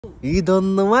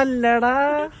ഇതൊന്നുമല്ലടാ.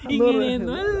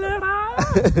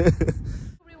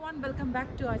 Welcome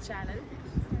back to our channel.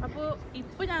 അപ്പോൾ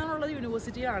ഇപ്പോൾ ഞങ്ങളുള്ളത്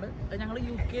യൂണിവേഴ്സിറ്റിയിലാണ്. ഞങ്ങൾ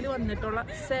UK വന്നിട്ടുള്ള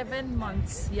 7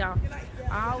 months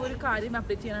ആ ഒരു കാര്യം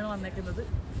അപ്ഡേറ്റ് ചെയ്യാനാണ് വന്നേക്കുന്നത്.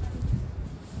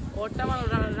 ഓട്ടമാണ്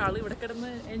ഒരാൾ ഇവിടെ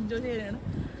കിടന്ന് എൻജോയ് ചെയ്യാനാണ്.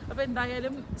 അപ്പോൾ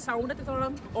എന്തായാലും സൗണ്ട്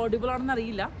എത്രത്തോളം ഓഡിബിൾ ആണെന്ന്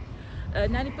അറിയില്ല.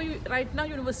 ഞാനിപ്പോൾ റൈറ്റ് നൗ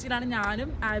യൂണിവേഴ്സിറ്റിയിലാണ്.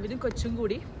 ഞാനും ആൽവിനും കൊച്ചും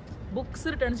കൂടി ബുക്സ്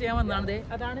റിട്ടേൺ ചെയ്യാൻ വന്നതാണ്.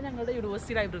 അതാണ് ഞങ്ങളുടെ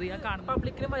യൂണിവേഴ്സിറ്റി ലൈബ്രറി. ആ കാണും.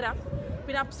 പബ്ലിക്കിനും വരാം.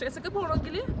 പിന്നെ അപ്സ്റ്റേഴ്സ് ഒക്കെ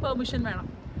പോകണമെങ്കിൽ പെർമിഷൻ വേണം.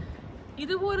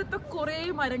 ഇതുപോലത്തെ കുറേ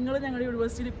മരങ്ങൾ ഞങ്ങളുടെ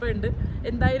യൂണിവേഴ്സിറ്റിയിൽ ഇപ്പോൾ ഉണ്ട്.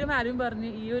 എന്തായാലും ആരും പറഞ്ഞ്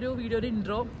ഈ ഒരു വീഡിയോയുടെ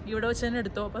ഇൻട്രോ ഇവിടെ വെച്ച് തന്നെ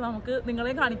എടുത്തോ, അപ്പോൾ നമുക്ക്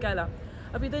നിങ്ങളെ കാണിക്കാമല്ലോ.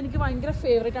 അപ്പോൾ ഇതെനിക്ക് ഭയങ്കര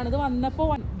ഫേവറേറ്റ് ആണ്. ഇത് വന്നപ്പോൾ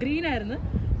ഗ്രീൻ ആയിരുന്നു,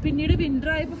 പിന്നീട് വിൻ്റർ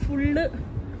ആയപ്പോൾ ഫുള്ള്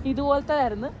ഇതുപോലത്തെ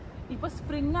ആയിരുന്നു. ഇപ്പോൾ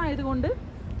സ്പ്രിങ് ആയതുകൊണ്ട്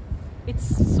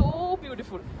ഇറ്റ്സ് സോ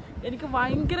ബ്യൂട്ടിഫുൾ. എനിക്ക്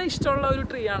ഭയങ്കര ഇഷ്ടമുള്ള ഒരു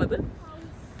ട്രീ ആണിത്.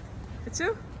 വെച്ചു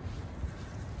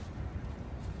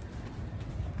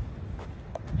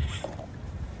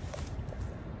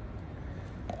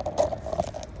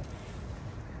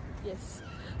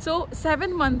സോ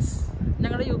 7 months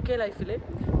ഞങ്ങളുടെ UK ലൈഫിൽ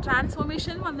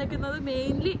ട്രാൻസ്ഫോർമേഷൻ വന്നേക്കുന്നത്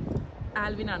മെയിൻലി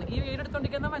ആൽവിനാണ്. ഈ വീട്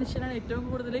എടുത്തോണ്ടിരിക്കുന്ന മനുഷ്യനാണ് ഏറ്റവും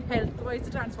കൂടുതൽ ഹെൽത്ത് വൈസ്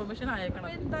ട്രാൻസ്ഫോർമേഷൻ ആയേക്കണം.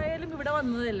 എന്തായാലും ഇവിടെ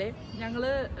വന്നതല്ലേ, ഞങ്ങൾ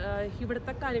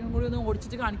ഇവിടുത്തെ കാര്യങ്ങൾ കൂടി ഒന്ന്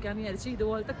ഓടിച്ചിട്ട് കാണിക്കാമെന്ന് വിചാരിച്ചു.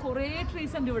 ഇതുപോലത്തെ കുറേ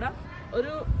ട്രീസ് ഉണ്ട് ഇവിടെ.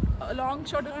 ഒരു ലോങ്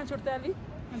ഷോട്ട് കാണിച്ചു കൊടുത്താൽ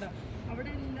ഉണ്ടോ, അവിടെ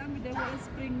എല്ലാം ഇതേപോലെ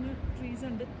സ്പ്രിങ് ട്രീസ്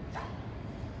ഉണ്ട്.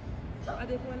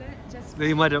 അതേപോലെ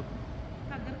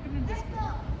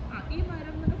ഈ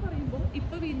മരം എന്നൊക്കെ പറയുമ്പോൾ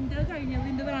ഇപ്പൊ വിന്റർ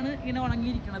കഴിഞ്ഞതിൻ്റെതാണ് ഇങ്ങനെ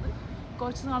ഉണങ്ങിയിരിക്കുന്നത്.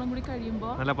 കുറച്ച് നാളും കൂടി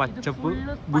കഴിയുമ്പോൾ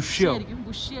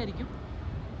ബുഷിയായിരിക്കും.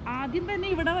 ആദ്യം തന്നെ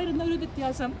ഇവിടെ വരുന്ന ഒരു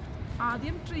വ്യത്യാസം,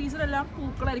 ആദ്യം ട്രീസിലെല്ലാം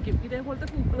പൂക്കളായിരിക്കും. ഇതേപോലത്തെ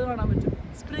പൂക്കൾ കാണാൻ പറ്റും.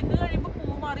 സ്പ്രിങ് കഴിയുമ്പോൾ പൂ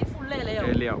മാറി ഫുൾ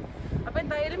ഇലയാവും. അപ്പൊ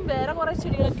എന്തായാലും വേറെ കുറെ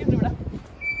ചെടികളൊക്കെ ഉണ്ട് ഇവിടെ.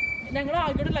 ഞങ്ങൾ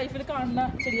ആകെയുടെ ലൈഫിൽ കാണുന്ന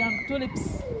ചെടിയാണ്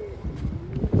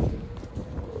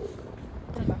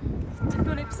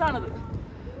ടുലിപ്സ് ആണത്.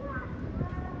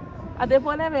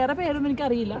 അതേപോലെ വേറെ പേരൊന്നും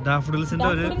എനിക്കറിയില്ല.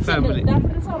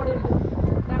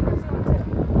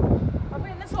 അപ്പൊ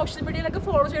എന്നെ സോഷ്യൽ മീഡിയയിലൊക്കെ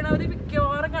ഫോളോ ചെയ്യണവർ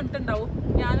മിക്കവാറും കണ്ടിട്ടുണ്ടാവും.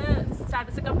 ഞാൻ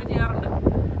സ്റ്റാറ്റസ് കംപ്ലീറ്റ് ചെയ്യാറുണ്ട്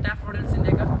ഡാഫോഡിൽസിന്റെ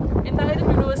ഒക്കെ. എന്തായാലും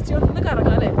യൂണിവേഴ്സിറ്റി ഒന്ന്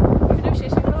കറങ്ങാം അല്ലേ. ഇതിന്റെ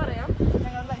വിശേഷങ്ങൾ പറയാം.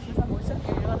 ഞങ്ങളുടെ ലൈഫിൽ സംഭവിച്ച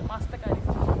 7 മാസത്തെ കാര്യം.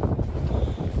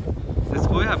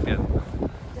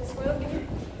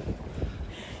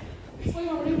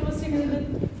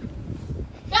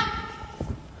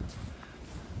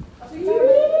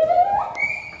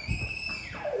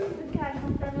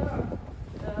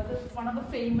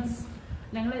 ഫേമസ്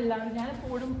ഞങ്ങളെല്ലാവരും, ഞാൻ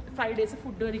എപ്പോഴും ഫ്രൈഡേസ്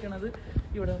ഫുഡ് കഴിക്കണത്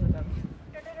ഇവിടെ വന്നിട്ടാണ്.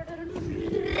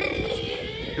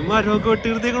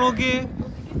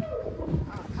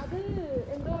 അത്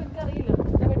എന്തോ എനിക്കറിയില്ല,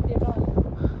 വെട്ടിയേക്കാണല്ലോ.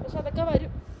 പക്ഷെ അതൊക്കെ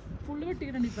വരും. ഫുള്ള്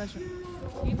വെട്ടിയിട്ടുണ്ട് ഇപ്രാവശ്യം.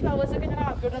 ഈ ഫ്ലവേഴ്സ് ഒക്കെ ഞാൻ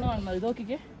ആദ്യമായിട്ടാണ് കാണുന്നത്. ഇത്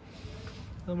നോക്കിക്കേ,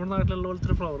 നമ്മുടെ നാട്ടിലുള്ള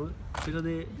പോലത്തെ ഫ്ലവർ.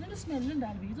 ഇതിനൊരു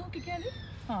സ്മെല്ലുണ്ടായിരുന്നു. ഇത് നോക്കിക്കാൽ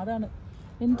അതാണ്,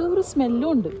 എന്തോ ഒരു സ്മെല്ലും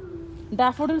ഉണ്ട്.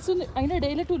 ഡാഫോഡിൽസ് അതിൻ്റെ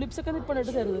ഇടയിൽ ടുലിപ്സ് ഒക്കെ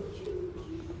നിൽപ്പുണ്ടായിട്ട് തരുന്നത്.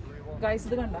 ഗൈസ്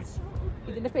ഇത് കണ്ട,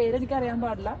 ഇതിന്റെ പേര് എനിക്ക് അറിയാൻ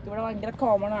പാടില്ല. ഇവിടെ ഭയങ്കര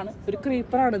കോമൺ ആണ്. ഒരു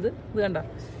ക്രീപ്പറാണിത്. ഇത് കണ്ട,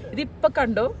 ഇതിപ്പോ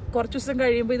കണ്ടോ, കുറച്ച് ദിവസം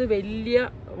കഴിയുമ്പോൾ ഇത്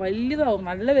വലുതാവും,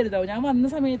 നല്ല വലുതാവും. ഞാൻ വന്ന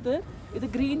സമയത്ത് ഇത്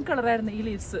ഗ്രീൻ കളറായിരുന്നു ഈ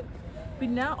ലീവ്സ്.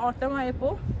 പിന്നെ ഓട്ടം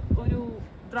ആയപ്പോൾ ഒരു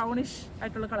ബ്രൗണിഷ്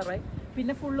ആയിട്ടുള്ള കളറായി.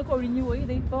 പിന്നെ ഫുള്ള് കൊഴിഞ്ഞു പോയി.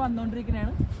 ഇത് ഇപ്പോൾ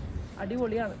വന്നുകൊണ്ടിരിക്കുന്നതാണ്.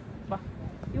 അടിപൊളിയാണ്. വാ,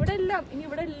 ഇവിടെ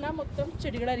എല്ലാം മൊത്തം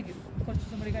ചെടികളായിരിക്കും കുറച്ച്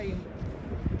ദിവസം കൂടി കഴിയുമ്പോൾ.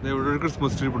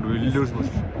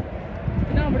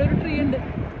 പിന്നെ അവിടെ ഒരു ട്രീ ഉണ്ട്.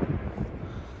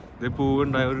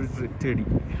 പൂവുണ്ടായ ഒരു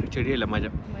ചെടിയല്ല,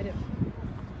 മരം.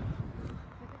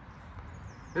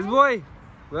 This boy,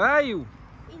 where are you?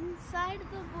 Inside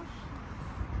the bush.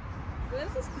 Where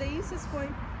is this place, this boy?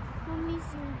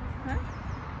 Huh?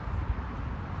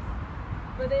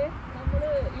 ഇവിടെ നമ്മൾ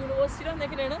യൂണിവേഴ്സിറ്റി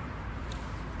വന്നേക്കണേണ്.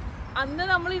 അന്ന്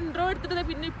നമ്മൾ ഇൻട്രോ എടുത്തിട്ട്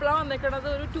പിന്നെ ഇപ്പോഴാണ് വന്നേക്കണത്.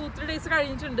 ഒരു 2-3 days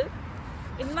കഴിഞ്ഞിട്ടുണ്ട്.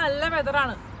 ഇന്ന് നല്ല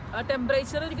വെതറാണ്.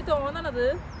 ടെമ്പറേച്ചർ എനിക്ക് തോന്നണത്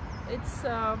ഇറ്റ്സ്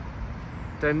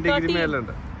 10 degree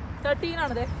മേലുണ്ട്. 13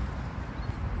 ആണതേ,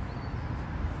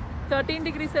 13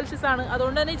 degree Celsius ആണ്.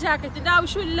 അതുകൊണ്ട് തന്നെ ഈ ജാക്കറ്റിന്റെ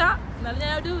ആവശ്യമില്ല. എന്നാലും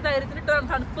ഞാൻ ഒരു ധൈര്യത്തിന് ഇട്ടതാണ്.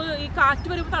 തണുപ്പ്, ഈ കാറ്റ്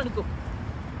വരുമ്പോൾ തണുക്കും.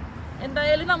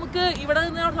 എന്തായാലും നമുക്ക് ഇവിടെ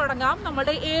നിന്ന് തുടങ്ങാം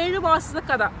നമ്മുടെ 7 മാസത്തെ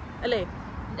കഥ അല്ലേ.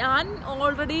 ഞാൻ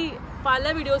ഓൾറെഡി പല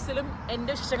വീഡിയോസിലും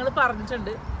എൻ്റെ വിശേഷങ്ങൾ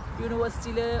പറഞ്ഞിട്ടുണ്ട്.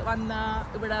 യൂണിവേഴ്സിറ്റിയിൽ വന്ന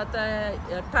ഇവിടത്തെ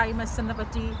ട്രൈമസ്റ്ററിനെ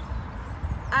പറ്റി.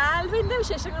 ആൽവിൻ്റെ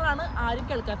വിശേഷങ്ങളാണ് ആരും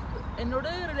കേൾക്കാത്തത്.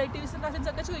 എന്നോട് റിലേറ്റീവ്സും കസിൻസ്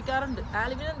ഒക്കെ ചോദിക്കാറുണ്ട്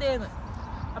ആൽവിൻ എന്തെയെന്ന്.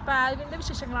 അപ്പോൾ ആൽവിൻ്റെ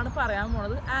വിശേഷങ്ങളാണ് പറയാൻ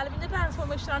പോണത്. ആൽവിൻ്റെ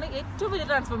ട്രാൻസ്ഫോർമേഷനാണ് ഏറ്റവും വലിയ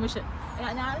ട്രാൻസ്ഫോർമേഷൻ.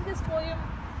 ഞാനും ജസ്റ്റ് പോയും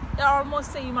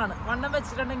ഓൾമോസ്റ്റ് സെയിം ആണ്. വണ്ണം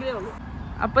വെച്ചിട്ടുണ്ടെങ്കിലേ ഉള്ളൂ.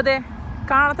 അപ്പോൾ ദേ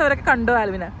കാണാത്തവരൊക്കെ കണ്ടോ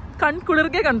ആൽവിനെ?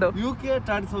 കൺകുളിർക്കെ കണ്ടോ? UK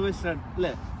ട്രാൻസ്ഫോർമേഷൻ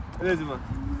അല്ലേ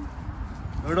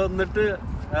ഇവിടെ വന്നിട്ട്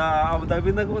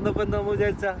അബുദാബിന്നൊക്കെ വന്നപ്പോ എന്താ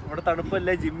വിചാരിച്ച ഇവിടെ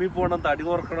തണുപ്പല്ലേ, ജിമ്മിൽ പോകണം, തടി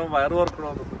കുറക്കണം, വയറ്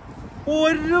കുറക്കണം.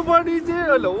 ഒരു പണി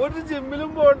ചെയ്യല്ലോ, ഒരു ജിമ്മിലും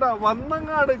പോകണ്ട,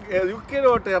 വന്നങ്ങാട് UK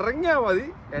ഇറങ്ങിയാ മതി.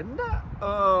 എന്റെ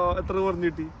എത്ര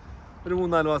കുറഞ്ഞിട്ടി? ഒരു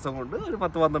 3-4 മാസം കൊണ്ട് ഒരു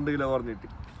 10-12 കിലോ കുറഞ്ഞിട്ടി.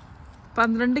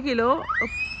 12 കിലോ.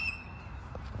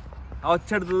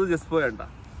 ഒച്ചെടുത്തത് ജസ്റ്റ് വേണ്ട,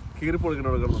 കീറി പൊളിക്കണ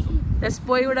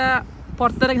ജസ്പോയി ഇവിടെ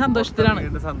പുറത്തിറങ്ങി സന്തോഷത്തിലാണ്.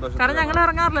 കാരണം ഞങ്ങൾ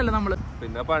ഇറങ്ങാറില്ലല്ലോ നമ്മള്.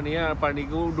 പിന്നെ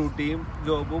പണിക്കും ഡ്യൂട്ടിയും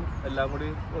ജോബും എല്ലാം കൂടി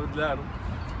ഇതിലാണ്.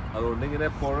 അതുകൊണ്ട് ഇങ്ങനെ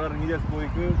എപ്പോഴും ഇറങ്ങി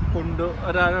ജസ്പോയിക്ക്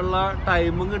കൊണ്ടുവരാനുള്ള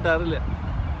ടൈമും കിട്ടാറില്ല.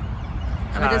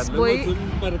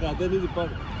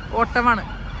 ഓട്ടമാണ്.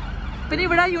 പിന്നെ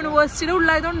ഇവിടെ യൂണിവേഴ്സിറ്റിയുടെ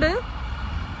ഉള്ളായതുകൊണ്ട്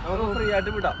ഫ്രീ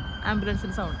ആയിട്ട് വിടാം.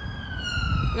 ആംബുലൻസിന്റെ സൗണ്ട്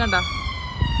കണ്ട.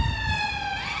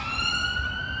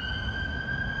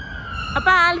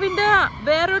 അപ്പൊ ആൽവിന്റെ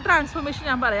വേറൊരു ട്രാൻസ്ഫോർമേഷൻ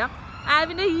ഞാൻ പറയാം.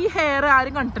 ആൽവിന്റെ ഈ ഹെയർ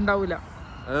ആരും കണ്ടിട്ടുണ്ടാവൂല.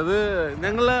 അതായത്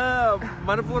ഞങ്ങള്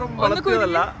മനഃപൂർവ്വം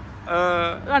വളർത്തിയതല്ല.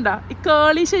 കണ്ട ഈ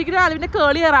കേളി, ശരിക്കും ആൽവിന്റെ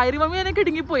കേളി ഹെയർ. മമ്മി എന്നെ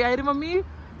കിടുങ്ങിപ്പോയി. മമ്മി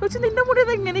ചോദിച്ചു നിന്റെ മുടി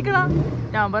ഇത് എങ്ങനെയൊക്കെയാ?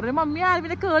 ഞാൻ പറഞ്ഞു മമ്മി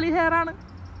ആൽവിന്റെ കേളി ഹെയർ ആണ്.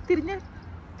 തിരിഞ്ഞ്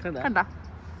കണ്ട,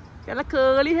 നല്ല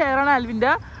കേളി ഹെയർ ആണ്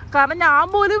ആൽവിന്റെ. കാരണം ഞാൻ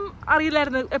പോലും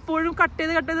അറിയില്ലായിരുന്നു. എപ്പോഴും കട്ട്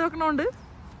ചെയ്ത് വെക്കണോണ്ട്.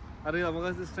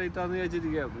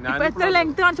 എത്ര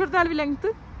ലെങ്ത് കാണിച്ചു കൊടുത്ത ആൽവി? ലെങ്ത്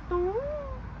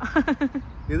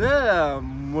ഇത്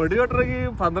മുടി വെട്ടണമെങ്കിൽ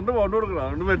 12 പൗണ്ട് കൊടുക്കണം.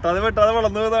 അതുകൊണ്ട് വെട്ടാതെ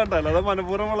വളർന്നു പോയതാണ്ട, അല്ലാതെ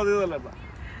മനഃപൂർവ്വം വളർത്തിയതല്ല.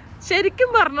 ശരിക്കും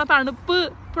പറഞ്ഞ തണുപ്പ്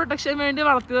പ്രൊട്ടക്ഷൻ വേണ്ടി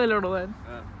വളർത്തിയതല്ലോ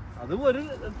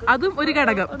അതും ഒരു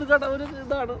ഘടകം.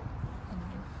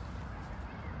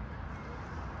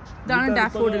 ഇതാണ്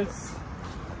ഡാഫോഡിൽസ്.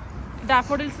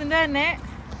 ഡാഫോഡിൽസിന്റെ തന്നെ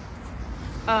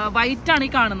വൈറ്റ് ആണ്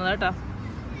ഈ കാണുന്നത് കേട്ടോ.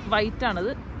 വൈറ്റ്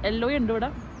ആണത്. യെല്ലോ ഉണ്ട്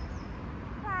ഇവിടെ.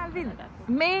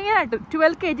 മെയിൻ ആയിട്ട്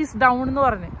 12 kg ഡൗൺ എന്ന്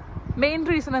പറഞ്ഞ് മെയിൻ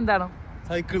റീസൺ എന്താണ്?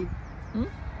 സൈക്കിൾ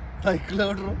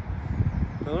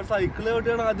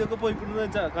ഓട്ടിയാണ് ആദ്യമൊക്കെ പോയിക്കൊണ്ടെന്ന്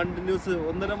വെച്ചാൽ കണ്ടിന്യൂസ്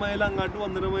 1.5 മൈൽ അങ്ങോട്ടും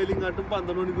 1.5 മൈൽ ഇങ്ങോട്ടും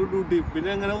 12 മണിക്കൂർ ഡ്യൂട്ടി. പിന്നെ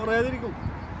എങ്ങനെ കുറയാതിരിക്കും?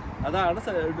 അതാണ്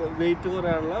വെയിറ്റ്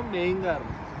കുറയാനുള്ള മെയിൻ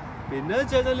കാരണം. പിന്നെ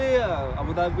വെച്ച് കഴിഞ്ഞാല്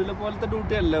അബുദാബിയിലെ പോലത്തെ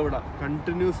ഡ്യൂട്ടി അല്ല ഇവിടെ.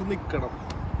 കണ്ടിന്യൂസ് നിൽക്കണം,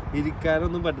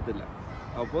 ഇരിക്കാനൊന്നും പറ്റത്തില്ല.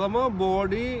 അപ്പോൾ നമ്മ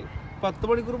ബോഡി 10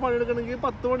 മണിക്കൂർ പണിയെടുക്കണമെങ്കിൽ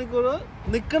 10 മണിക്കൂർ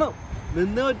നിൽക്കണം,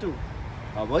 നിന്നേ പറ്റൂ.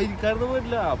 അപ്പൊ ഇരിക്കാനൊന്നും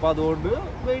പറ്റില്ല. അപ്പൊ അതുകൊണ്ട്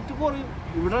വെയിറ്റ് കുറയും.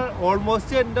 ഇവിടെ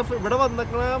ഓൾമോസ്റ്റ് ഇവിടെ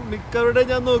വന്നേക്കണ മിക്കവരുടെ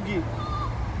ഞാൻ നോക്കി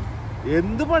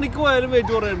എന്ത് പണിക്ക് പോയാലും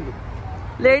വെയിറ്റ് കുറയുന്നുണ്ട്.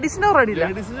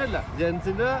 ലേഡീസിനല്ല,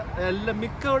 ജെന്റ്സിന്റെ എല്ലാം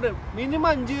മിക്കവിടെ മിനിമം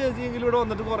 5 kg എങ്കിലും ഇവിടെ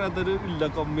വന്നിട്ട് കുറയാത്തൊരു ഇല്ല,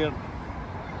 കമ്മിയാണ്.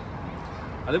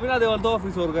 അത് പിന്നെ അതേപോലത്തെ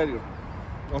ഓഫീസ് വർക്കായിരിക്കും.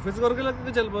 ഓഫീസ്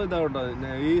വർക്കിലൊക്കെ ചിലപ്പോൾ ഇതാവുണ്ടാവും.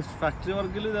 ഈ ഫാക്ടറി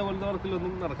വർക്കിൽ ഇതേപോലത്തെ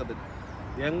വർക്കിലൊന്നും നടക്കത്തില്ല.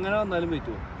 എങ്ങനെ വന്നാലും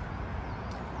വെയിറ്റ് പോകും.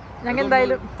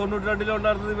 92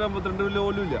 ഉണ്ടായിരുന്നത് 52 കിലോ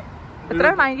പോലും ഇല്ല.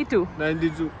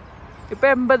 92. ഇപ്പൊ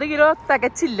 80 കിലോ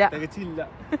തികച്ചില്ല.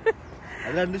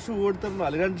 അത് 2 ഷൂ എടുത്തിടണോ,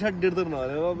 അല്ലെങ്കിൽ 2 ഷഡ് എടുത്തിടണോ,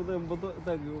 അല്ലെങ്കിൽ 80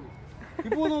 തികയുള്ളൂ.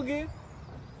 ഇപ്പൊ നോക്കിയേ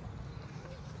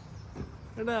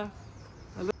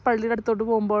പള്ളിയുടെ അടുത്തോട്ട്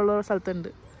പോകുമ്പോൾ സ്ഥലത്തുണ്ട്.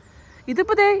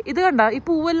 ഇതിപ്പോ ഇത് കണ്ട, ഈ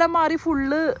പൂവെല്ലാം മാറി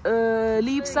ഫുള്ള്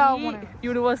ലീവ്സ് ആവും.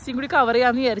 യൂണിവേഴ്സിറ്റിയും കൂടി കവർ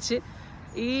ചെയ്യാന്ന് വിചാരിച്ച്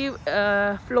ഈ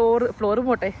ഫ്ലോർ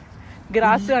പോട്ടെ,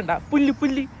 ഗ്രാസ് കണ്ട,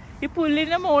 പുല്ല്. ഈ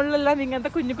പുല്ലിന്റെ മുകളിലെല്ലാം ഇങ്ങനത്തെ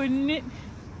കുഞ്ഞു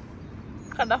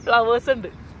കണ്ട ഫ്ലവേഴ്സ് ഉണ്ട്.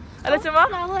 അല്ല ചുമ്മാ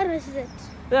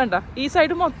ഇത് കണ്ട, ഈ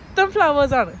സൈഡ് മൊത്തം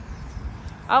ഫ്ലവേഴ്സ് ആണ്.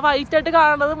 ആ വൈറ്റ് ആയിട്ട്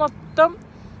കാണുന്നത് മൊത്തം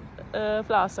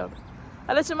ഫ്ലവേഴ്സ് ആണ്.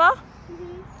 അല്ല ചുമ്മാ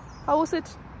ഹൗസ്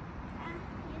ഇറ്റ്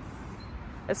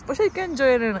ശരിക്കും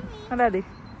എൻജോയ് ചെയ്യണാണ്. അല്ലേ?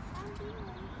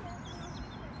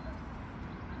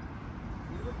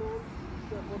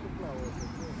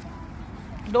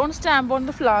 Don't stamp on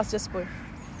the flowers, just boy.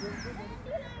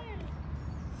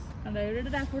 ഇവിടെ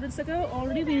ഡാഫോഡിൽസ് ഒക്കെ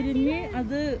ഓൾറെഡി വിരിഞ്ഞ്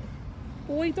അത്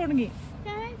പോയി തുടങ്ങി.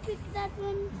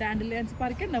 ഡാൻഡിലിയൻസ്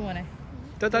പറിക്കണ്ട മോനെ,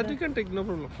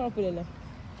 കുഴപ്പമില്ലല്ലോ,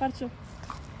 പറിച്ചോ.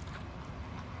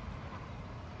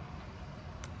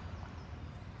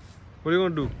 What do you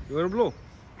want to do? You want to blow?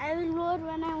 I will blow it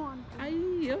when I want to.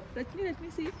 അയ്യോ, let me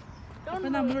see. അപ്പൊ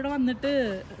നമ്മളിവിടെ വന്നിട്ട്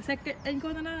എനിക്ക്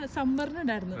തോന്നുന്ന സമ്മറിന്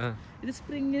ഉണ്ടായിരുന്നു. ഇത്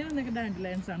സ്പ്രിങ്ങിന് വന്നൊക്കെ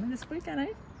ഡാൻഡിലൈൻസ് ആണ്. Just boy, can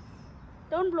I?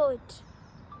 Don't blow it.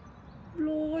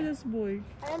 Blow, just boy.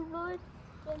 I will blow it.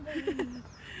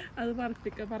 അത്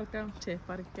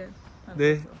പറിക്കാൻ.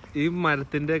 ഈ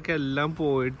മരത്തിന്റെ ഒക്കെ എല്ലാം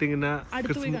പോയിട്ട് ഇങ്ങനെ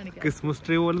ക്രിസ്മസ്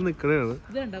ട്രീ പോലെ നിക്കണാണ്.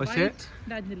 പക്ഷെ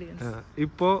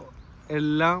ഇപ്പൊ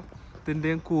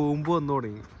എല്ലാത്തിന്റെയും കൂമ്പ് വന്നു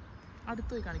തുടങ്ങി.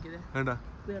 വേണ്ട,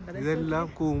 ഇതെല്ലാം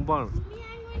കൂമ്പാണ്.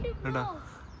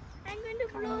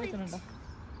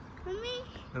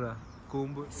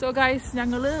 സോ ഗൈസ്,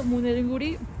 ഞങ്ങള് 3 പേരും കൂടി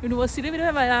യൂണിവേഴ്സിറ്റിയിൽ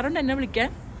വരാറുണ്ട് എന്നെ വിളിക്കാൻ.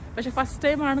 പക്ഷെ ഫസ്റ്റ്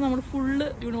ടൈം ആണ് നമ്മൾ ഫുള്ള്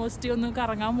യൂണിവേഴ്സിറ്റി ഒന്ന്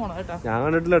കറങ്ങാൻ പോണത് കേട്ടോ.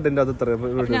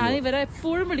 ഞാൻ ഇവരെ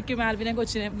എപ്പോഴും വിളിക്കും, ആൽവിനെ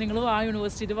കൊച്ചിനെ, നിങ്ങൾ വാ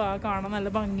യൂണിവേഴ്സിറ്റിയിൽ വാ, കാണാൻ നല്ല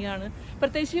ഭംഗിയാണ്.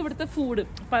 പ്രത്യേകിച്ച് ഇവിടുത്തെ ഫുഡ്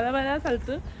പല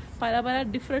സ്ഥലത്ത് പല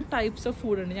ഡിഫറെന്റ് ടൈപ്സ് ഓഫ്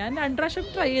ഫുഡ് ഉണ്ട്. ഞാൻ 2 പ്രാവശ്യം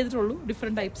ട്രൈ ചെയ്തിട്ടുള്ളൂ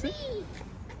ഡിഫറെന്റ് ടൈപ്സ്.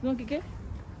 നോക്കിക്കേ,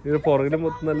 ഇത് പുറകില്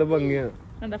മൊത്തം നല്ല ഭംഗിയാണ്.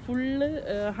 കണ്ട ഫുള്ള്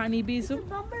ഹണി ബീസും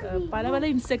പല പല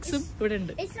ഇൻസെക്ട്സും ഇവിടെ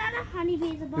ഉണ്ട്. It's not a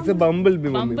honeybee, it's a ഇത് ബംബിൾ ബി.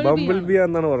 ബംബിൾ ബി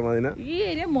എന്നാണ് പറഞ്ഞത് അതിനെ. ഈ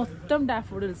ഏരിയ മൊത്തം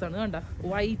ഡാഫോഡിൽസ് ആണ്. കണ്ട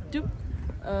വൈറ്റും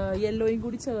യെല്ലോയും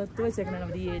കൂടി ചേർത്ത്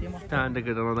വെച്ചേക്കണാണ് ഈ ഏരിയ മൊത്തം. സ്റ്റാൻഡ്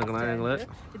കിട്ടണം ഞങ്ങള്.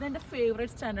 ഇതെന്റെ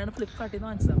ഫേവറേറ്റ് സ്റ്റാൻഡാണ്. ഫ്ലിപ്കാർട്ടിൽ നിന്ന്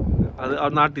വാങ്ങിച്ചതാണ്.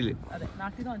 അത് നാട്ടില്. അതെ,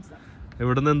 നാട്ടിൽ നിന്ന് വാങ്ങിച്ചതാണ്.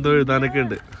 ഇവിടുന്ന് എന്തോ എഴുതാനൊക്കെ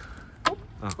ഉണ്ട്.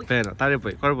 പേന താഴെ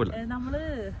പോയി, കുഴപ്പമില്ല. നമ്മള്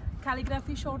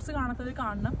കാലിഗ്രാഫി ഷോർട്സ് കാണാത്തവർ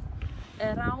കാണണം.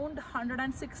 അറൗണ്ട്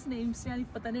 106 നെയിംസ് ഞാൻ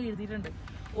ഇപ്പൊ തന്നെ എഴുതിയിട്ടുണ്ട്.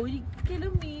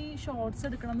 ഒരിക്കലും ഈ ഷോർട്സ്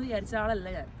എടുക്കണം എന്ന് വിചാരിച്ച ആളല്ല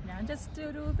ഞാൻ ജസ്റ്റ്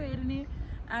ഒരു പേരിന്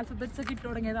ആൽഫബറ്റ്സ് ഒക്കെ ഇട്ട്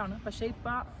തുടങ്ങിയതാണ്. പക്ഷെ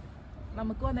ഇപ്പൊ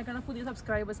നമുക്ക് വന്നേക്കണ പുതിയ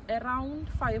സബ്സ്ക്രൈബേഴ്സ്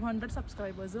അറൗണ്ട് 500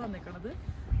 സബ്സ്ക്രൈബേഴ്സ് വന്നേക്കണത്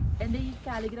എൻ്റെ ഈ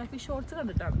കാലിഗ്രാഫി ഷോർട്സ്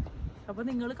കണ്ടിട്ടാണ്. അപ്പോൾ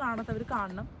നിങ്ങൾ കാണാത്തവർ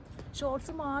കാണണം.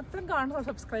 ഷോർട്സ് മാത്രം കാണുന്ന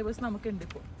സബ്സ്ക്രൈബേഴ്സ് നമുക്കുണ്ട്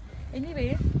ഇപ്പോൾ. എനിവേ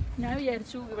ഞാൻ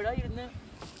വിചാരിച്ചു ഇവിടെ ഇരുന്ന്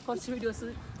കുറച്ച് വീഡിയോസ്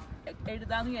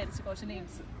എഴുതാമെന്ന് വിചാരിച്ചു, കുറച്ച്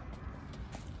നെയിംസ്.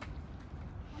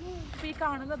 ഇപ്പോൾ ഈ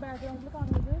കാണുന്ന ബാക്ക്ഗ്രൗണ്ടിൽ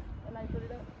കാണുന്നത്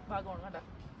ലൈബ്രറിയുടെ ഭാഗമാണ്. കേട്ടോ,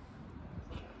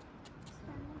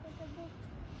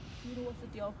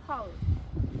 യൂണിവേഴ്സിറ്റി ഓഫ് ഹൗ.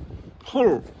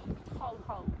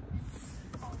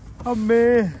 അമ്മേ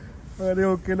അങ്ങനെ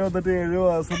ഓക്കെല്ലോ. എന്നിട്ട് 7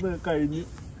 മാസം കഴിഞ്ഞു.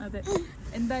 അതെ,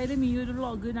 എന്തായാലും ഈ ഒരു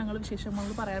വ്ളോഗ് ഞങ്ങൾ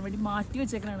വിശേഷങ്ങൾ പറയാൻ വേണ്ടി മാറ്റി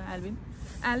വെച്ചേക്കണാണ്.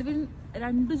 ആൽവിൻ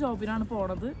 2 ജോബിനാണ്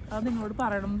പോണത്. അത് നിങ്ങളോട്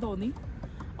പറയണമെന്ന് തോന്നി.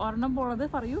 ഒരെണ്ണം പോണത്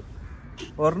പറയൂ.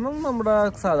 ഒരെണ്ണം നമ്മുടെ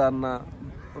സാധാരണ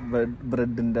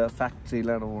ബ്രെഡിന്റെ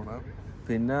ഫാക്ടറിയിലാണ് പോണത്.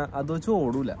 പിന്നെ അത് വെച്ച്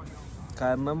ഓടൂല,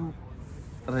 കാരണം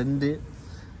റെന്റ്,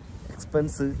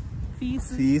 എക്സ്പെൻസ്,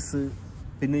 ഫീസ്,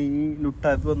 പിന്നെ ഈ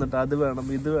ലുട്ടാപ്പി വന്നിട്ട് അത് വേണം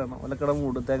ഇത് വേണം, ഒലക്കട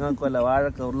മൂട്, തേങ്ങാക്കൊല്ല,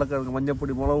 വാഴക്ക, ഉരുളക്കിഴങ്ങ്,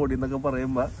 മഞ്ഞപ്പൊടി, മുളക് പൊടി എന്നൊക്കെ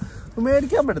പറയുമ്പോൾ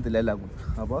മേടിക്കാൻ പറ്റത്തില്ല എല്ലാം കൂടി.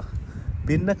 അപ്പോൾ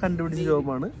പിന്നെ കണ്ടുപിടിച്ച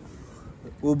ജോബാണ്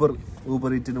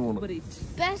ഊബർ ഈറ്റിന് പോകണം.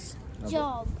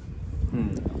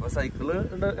 അപ്പോൾ സൈക്കിള്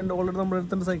ഓൾറെഡി നമ്മുടെ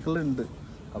അടുത്തുണ്ട്, സൈക്കിളുണ്ട്.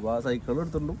 അപ്പോൾ ആ സൈക്കിൾ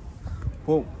എടുത്തോണ്ടും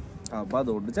പോവും. അപ്പോൾ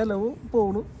അതുകൊണ്ട് ചിലവ്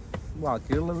പോണു,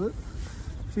 ബാക്കിയുള്ളത്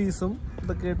ഫീസും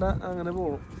ഇതൊക്കെ ആയിട്ട് അങ്ങനെ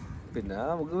പോകണം. പിന്നെ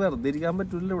നമുക്ക് വെറുതെ ഇരിക്കാൻ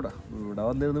പറ്റൂല്ലോ. ഇവിടെ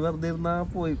വന്നിരുന്ന് വെറുതെ ഇരുന്നാൽ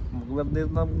പോയി. നമുക്ക് വെറുതെ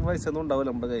ഇരുന്നാൽ നമുക്ക് പൈസ ഒന്നും ഉണ്ടാവില്ല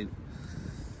നമ്മുടെ കയ്യിൽ.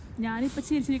 ഞാനിപ്പോൾ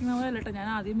ചിരിച്ചിരിക്കുന്ന പോലെ അല്ലട്ടോ. ഞാൻ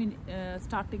ആദ്യം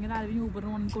സ്റ്റാർട്ടിങ്ങിൽ ആൽവിൻ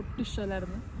ഊബറിന് എനിക്ക് ഒട്ടും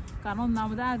ഇഷ്ടമല്ലായിരുന്നു. കാരണം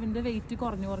ഒന്നാമത് ആൽവിൻ്റെ വെയിറ്റ്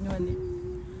കുറഞ്ഞു വന്നു.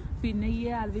 പിന്നെ ഈ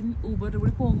ആൽവിൻ ഊബറിൽ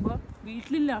കൂടി പോകുമ്പോൾ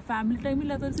വീട്ടിലില്ല, ഫാമിലി ടൈം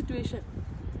ഇല്ലാത്തൊരു സിറ്റുവേഷൻ.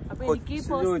 അപ്പോൾ എനിക്ക്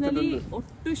പേഴ്സണലി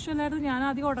ഒട്ടും ഇഷ്ടമല്ലായിരുന്നു. ഞാൻ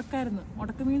ആദ്യം ഉടക്കായിരുന്നു.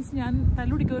 ഉടക്ക് മീൻസ് ഞാൻ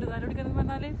തല്ലുപിടിക്കുമായിരുന്നു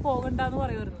പറഞ്ഞാൽ പോകണ്ടെന്ന്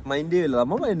പറയുമായിരുന്നു.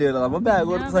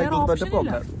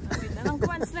 പിന്നെ നമുക്ക്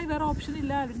മനസ്സിലായി വേറെ ഓപ്ഷൻ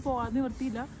ഇല്ല, ആൽവിൻ പോകാൻ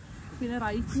നിവർത്തിയില്ല. പിന്നെ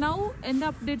റൈറ്റ് നൗ എൻ്റെ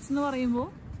അപ്ഡേറ്റ്സ് എന്ന് പറയുമ്പോൾ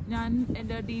ഞാൻ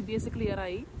എൻ്റെ DBS ക്ലിയർ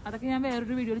ആയി. അതൊക്കെ ഞാൻ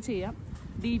വേറൊരു വീഡിയോയിൽ ചെയ്യാം.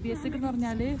 DBS എന്ന്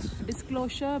പറഞ്ഞാല്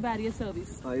ഡിസ്ക്ലോഷർ ബാരിയർ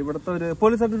സർവീസ്. ഇവിടുത്തെ ഒരു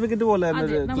പോലീസ് സർട്ടിഫിക്കറ്റ് പോലെ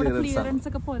നമ്മുടെ ക്ലിയറൻസ്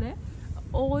ഒക്കെ പോലെ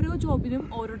ഓരോ ജോബിനും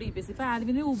ഓരോ DBS. ഇപ്പൊ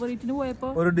ആൽവിന് ഊബർ ഈറ്റിന് പോയപ്പോ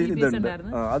DBS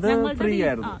ഉണ്ടായിരുന്നു.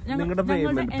 ഞങ്ങളുടെ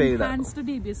എൻഹാൻസ്ഡ്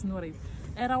DBS എന്ന് പറയും.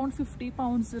 അറൌണ്ട് 50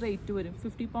 പൗണ്ട്സ് റേറ്റ് വരും.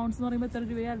 50 പൗണ്ട്സ് എന്ന് പറയുമ്പോൾ എത്ര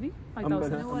രൂപ ആൽവി?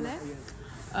 5000 പോലെ.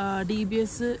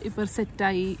 DBS ഇപ്പൊ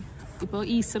സെറ്റായി. ഇപ്പോൾ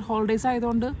ഈസ്റ്റർ ഹോളിഡേയ്സ്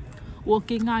ആയതുകൊണ്ട്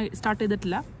വർക്കിംഗ് സ്റ്റാർട്ട്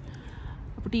ചെയ്തിട്ടില്ല.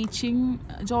 അപ്പോൾ ടീച്ചിങ്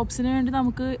ജോബ്സിന് വേണ്ടി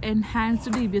നമുക്ക്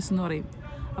എൻഹാൻസ്ഡ് DBS എന്ന് പറയും.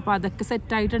 അപ്പോൾ അതൊക്കെ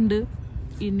സെറ്റായിട്ടുണ്ട്.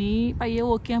 ഇനി പയ്യെ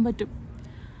വർക്ക് ചെയ്യാൻ പറ്റും.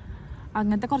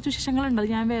 അങ്ങനത്തെ കുറച്ച് വിശേഷങ്ങളുണ്ട്. അത്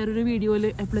ഞാൻ വേറൊരു വീഡിയോയിൽ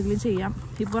എപ്പോഴെങ്കിലും ചെയ്യാം.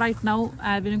 ഇപ്പോൾ റൈറ്റ് നൗ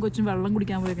ആൽവിനും കൊച്ചും വെള്ളം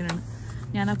കുടിക്കാൻ പോലെയൊക്കെയാണ്.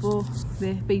 ഞാനപ്പോൾ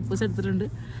പേപ്പേഴ്സ് എടുത്തിട്ടുണ്ട്.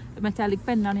 മെറ്റാലിക്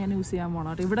പെന്നാണ് ഞാൻ യൂസ് ചെയ്യാൻ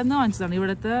പോകണം. ഇവിടെ നിന്ന് വാങ്ങിച്ചതാണ്.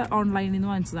 ഇവിടുത്തെ ഓൺലൈനിൽ നിന്ന്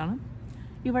വാങ്ങിച്ചതാണ്.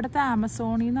 ഇവിടുത്തെ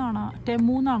ആമസോണിൽ നിന്നാണോ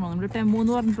ടെമു എന്നാണോ, നമ്മുടെ ടെമു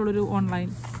എന്ന് പറഞ്ഞിട്ടുള്ളൊരു ഓൺലൈൻ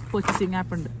പർച്ചേസിങ്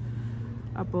ആപ്പ് ഉണ്ട്.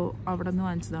 അപ്പോൾ അവിടെ നിന്ന്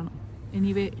വാങ്ങിച്ചതാണ്.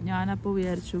 എനിവേ ഞാനപ്പോൾ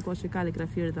വിചാരിച്ചു കുറച്ച്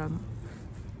കാലിഗ്രാഫി എഴുതാമെന്ന്.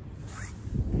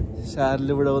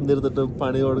 ഷാരിലിവിടെ വന്നിരുന്നിട്ട്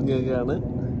പണി തുടങ്ങിയൊക്കെയാണ്.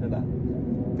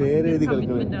 പേരെഴുതി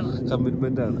കളിക്കുന്നത്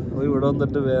കമ്മിറ്റ്മെന്റ് ആണ്. അപ്പോൾ ഇവിടെ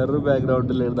വന്നിട്ട് വേറൊരു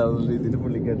ബാക്ക്ഗ്രൗണ്ടിൽ എഴുതാവുന്ന രീതിയിൽ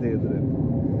പുള്ളിക്കാൻ ചെയ്തത്.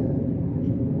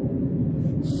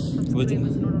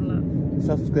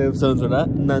 സബ്സ്ക്രൈബേഴ്സിനോടുള്ള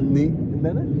നന്ദി,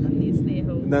 എന്താണ്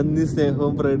നന്ദി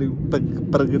സ്നേഹവും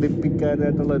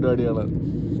പ്രകടിപ്പിക്കാനായിട്ടുള്ള പരിപാടികളാണ്.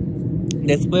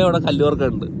 ഡെസ്പോ അവിടെ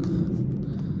കല്ലുവർക്കുണ്ട്.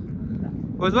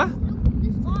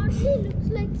 Looks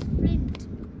like flint.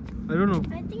 I don't know.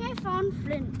 I think I found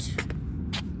flint.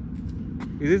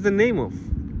 Is this the name of?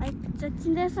 I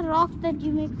think there's a rock that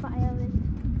you make fire with.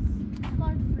 It's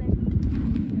called flint.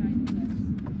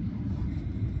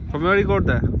 From where you got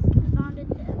that? I found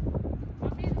it there.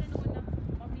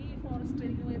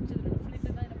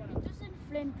 Just in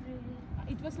flint, really.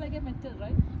 It was like a metal,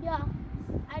 right? Yeah,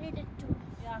 I did it too.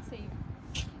 Yeah, same.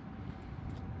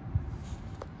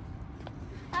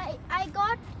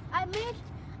 I made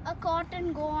a cotton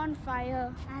go on fire,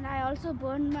 and I also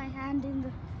burned my hand in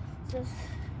the.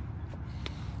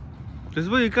 This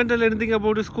boy, you can't tell anything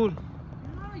about your school.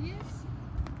 No, yes,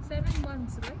 7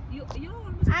 months, right? You're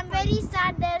almost. I'm very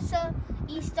sad. There's a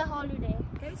Easter holiday.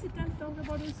 Can you sit and talk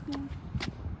about your school?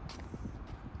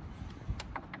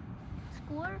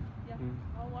 school? Yeah.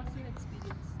 What's your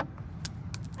experience?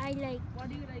 I like What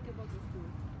do you like about the school?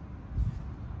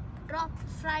 drop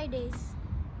Fridays.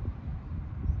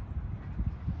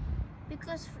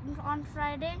 Because on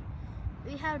Friday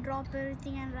we have drop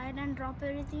everything and ride, and drop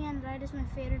everything and ride is my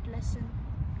favorite lesson.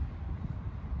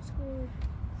 School.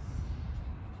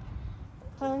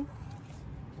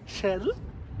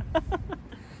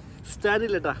 Stand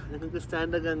ഇല്ലട്ടാ, ഞങ്ങൾക്ക്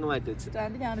സ്റ്റാൻഡൊക്കെ അങ്ങ് മാറ്റി വെച്ചു.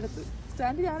 Stand ഞാനെടുത്തു.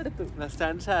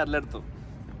 Stand ഷെയറിലെടുത്തു.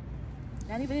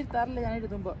 ഞാൻ ഇവര് ഇരുത്താറില്ല, ഞാൻ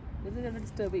എഴുതുമ്പോ ഇത്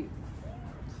disturb ചെയ്യും.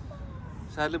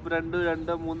 ഷാരിൽ ഇപ്പൊ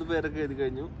രണ്ടോ മൂന്ന് പേരൊക്കെ എഴുതി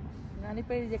കഴിഞ്ഞു.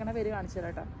 ഞാനിപ്പോ എഴുതിയേക്കണ പേര് കാണിച്ചു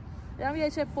തരാട്ടാ. ഞാൻ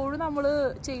വിചാരിച്ചു എപ്പോഴും നമ്മൾ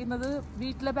ചെയ്യുന്നത്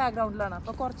വീട്ടിലെ ബാക്ക്ഗ്രൗണ്ടിലാണ്,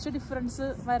 അപ്പോൾ കുറച്ച് ഡിഫറൻസ്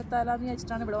വരുത്താലാന്ന്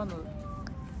വിചാരിച്ചിട്ടാണ് ഇവിടെ വന്നത്.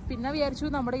 പിന്നെ വിചാരിച്ചു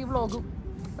നമ്മുടെ ഈ വ്ളോഗും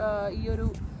ഈ ഒരു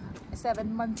 7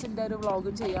 months ഒരു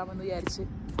വ്ളോഗും ചെയ്യാമെന്ന് വിചാരിച്ച്.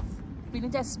 പിന്നെ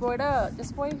ജസ്ബോയുടെ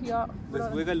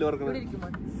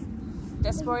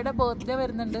ബർത്ത്ഡേ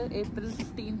വരുന്നുണ്ട് April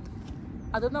 15th.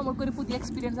 അതും നമുക്കൊരു പുതിയ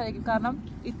എക്സ്പീരിയൻസ് ആയിരിക്കും. കാരണം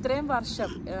ഇത്രയും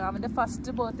വർഷം അവൻ്റെ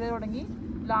ഫസ്റ്റ് ബർത്ത്ഡേ തുടങ്ങി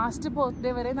ലാസ്റ്റ്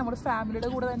ബർത്ത്ഡേ വരെ നമ്മുടെ ഫാമിലിയുടെ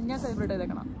കൂടെ തന്നെ സെലിബ്രേറ്റ്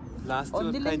ചെയ്തേക്കണം.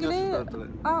 ഒന്നില്ലെങ്കിൽ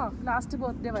ലാസ്റ്റ്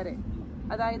ബർത്ത്ഡേ വരെ,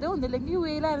 അതായത് ഒന്നില്ലെങ്കിൽ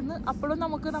UAE-ലായിരുന്നു, അപ്പോഴും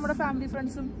നമുക്ക് നമ്മുടെ ഫാമിലി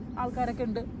ഫ്രണ്ട്സും ആൾക്കാരൊക്കെ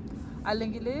ഉണ്ട്,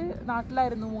 അല്ലെങ്കിൽ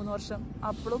നാട്ടിലായിരുന്നു 3 വർഷം,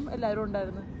 അപ്പോഴും എല്ലാവരും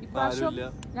ഉണ്ടായിരുന്നു. ഇപ്രാവശ്യം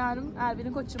ഞാനും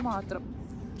ആൽവിനും കൊച്ചും മാത്രം.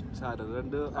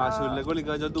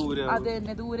 അതെ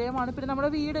തന്നെ, ദൂരെയുമാണ്. പിന്നെ നമ്മുടെ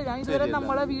വീട്, ഞാൻ ഇതുവരെ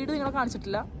നമ്മളെ വീട് നിങ്ങളെ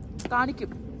കാണിച്ചിട്ടില്ല,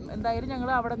 കാണിക്കും എന്തായാലും. ഞങ്ങൾ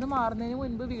അവിടെ നിന്ന് മാറുന്നതിന്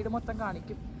മുൻപ് വീട് മൊത്തം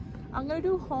കാണിക്കും. അങ്ങനെ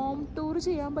ഒരു ഹോം ടൂർ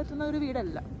ചെയ്യാൻ പറ്റുന്ന ഒരു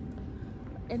വീടല്ല,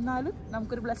 എന്നാലും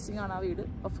നമുക്കൊരു ബ്ലെസ്സിങ് ആണ് ആ വീട്.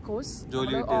 ഓഫ് കോഴ്സ്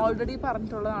ഓൾറെഡി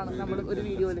പറഞ്ഞിട്ടുള്ളതാണ് നമ്മൾ ഒരു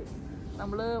വീഡിയോയില്,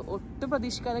 നമ്മൾ ഒട്ടും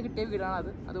പ്രതീക്ഷിക്കാതെ കിട്ടിയ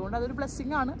വീടാണത്. അതുകൊണ്ട് അതൊരു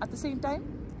ബ്ലെസ്സിങ് ആണ്. അറ്റ് ദ സെയിം ടൈം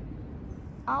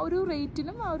ആ ഒരു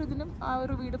റേറ്റിനും ആ ഒരു ഇതിനും ആ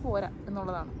ഒരു വീട് പോരാ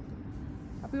എന്നുള്ളതാണ്.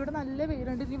 അപ്പോൾ ഇവിടെ നല്ല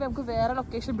വെയിലുണ്ട്. ഇനി നമുക്ക് വേറെ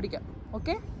ലൊക്കേഷൻ പിടിക്കാം.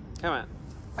 Okay,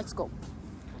 let's go.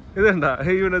 ഇതെന്താ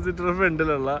യൂണിവേഴ്സിറ്റിയുടെ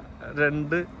ഫ്രണ്ടിലുള്ള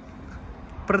 2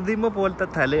 പ്രതിമ പോലത്തെ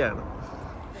തലയാണ്.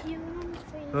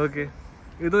 ഓക്കെ,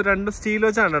 ഇത് 2 സ്റ്റീൽ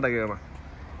വെച്ചാണ് ഇടയ്ക്കാണ്.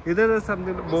 ഇത്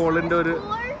സംതിങ് ബോളിന്റെ ഒരു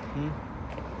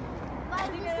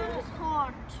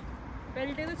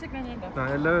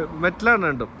എല്ലാം മെറ്റലാണ്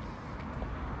രണ്ടും.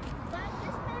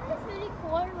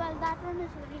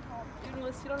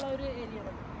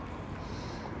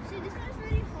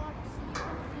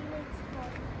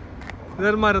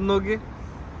 ഇതൊരു മരം നോക്കി,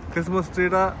 ക്രിസ്മസ്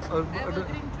ട്രീയുടെ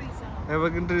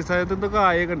എവർഗ്രീൻ ട്രീസ് ആയത് എന്തൊക്കെ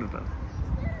ആയ കണ്ടിട്ടാണ്.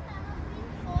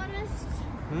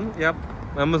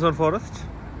 Amazon forest.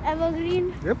 Evergreen.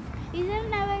 Yep. Is it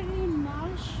an evergreen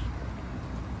marsh?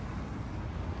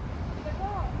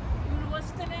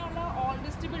 യൂണിവേഴ്സിറ്റിയിലുള്ള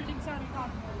oldest buildings ആണ്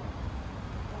കാണുന്നത്.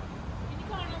 ഇനി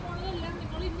കാണാൻ പോകുന്നതെല്ലാം,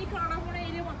 നിങ്ങൾ ഇനി കാണാൻ പോകുന്ന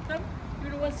ഏരിയ മൊത്തം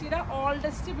യൂണിവേഴ്സിറ്റിയുടെ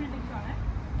ഓൾഡസ്റ്റ് ബിൽഡിങ്സ് ആണ്.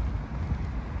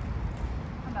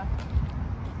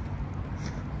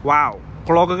 വാവ്,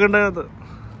 ക്ലോക്കൊക്കെ ഉണ്ടായത്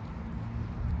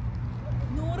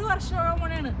 100 വർഷമാകാൻ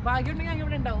പോണെയാണ്. ഭാഗ്യമുണ്ടെങ്കിൽ അങ്ങനെ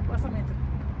ഇവിടെ ഉണ്ടാവും ആ സമയത്ത്.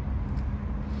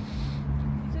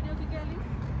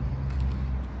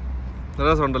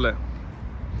 നല്ല രസമുണ്ടല്ലേ,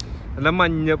 എല്ലാം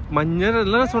മഞ്ഞ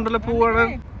നല്ല രസമുണ്ടല്ലേ. പൂവാണ്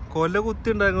കൊല കുത്തി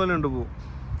ഉണ്ടായ പോലെ ഉണ്ട് പൂ.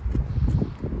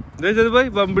 By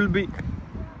Bumble B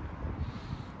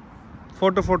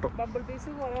photo Bumble ബീസ്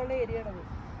പോലുള്ള ഏരിയ ആണ്.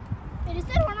 Is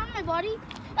there one on my body?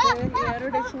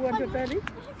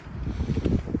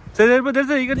 So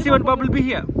you can see one bumblebee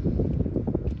here.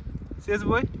 See this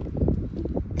boy?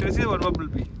 Can you see one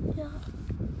bumblebee? Yeah.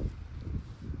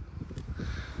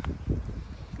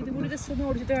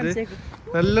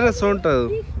 നല്ല രസമുണ്ട്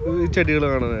ഈ ചെടികൾ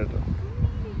കാണാനായിട്ട്.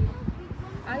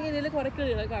 ആ ഏരിയയില് കുറെ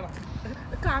കിളികളെ കാണാം.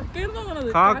 കാക്കയാണ് തോന്നണത്.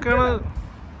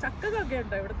 ചക്ക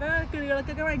കാക്കയുണ്ടോ? ഇവിടുത്തെ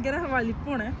കിളികൾക്കൊക്കെ ഭയങ്കര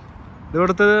വലിപ്പമാണ്.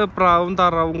 ഇവിടുത്തെ പ്രാവും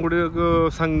താറാവും കൂടി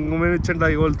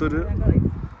സംഗമിച്ചുണ്ടായി പോലത്തെ ഒരു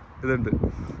ഇതുണ്ട്.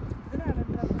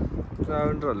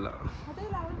 ലാവൻഡർ അല്ല,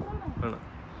 ആണ്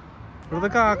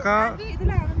ഇവിടുത്തെ കാക്ക.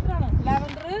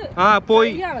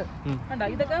 പോയി,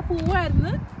 ഇതൊക്കെ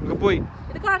പൂവായിരുന്നു, പോയി.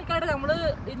 ഇത് കാണിക്കാണ്ട് നമ്മള്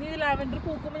ഇനി ലാവൻഡർ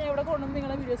പൂക്കുമ്പോ ഞാൻ ഇവിടെ കൊണ്ടുവന്ന്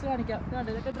നിങ്ങളെ വീഡിയോസ് കാണിക്കാം.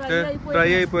 ഇതൊക്കെ ഡ്രൈ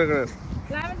ആയി പോയേക്കണേ.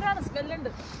 ലാവൻഡർ ആണ്, സ്മെല്ലുണ്ട്.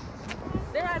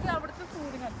 അവിടുത്തെ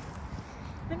ഫ്രൂട്ടിങ്.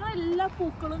 നിങ്ങൾ എല്ലാ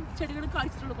പൂക്കളും ചെടികളും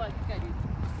കാണിച്ചിട്ടുള്ളൂ. ബാക്കി കാര്യം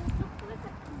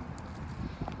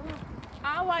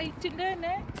ആ വൈറ്റിന്റെ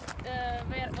തന്നെ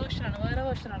വേറെ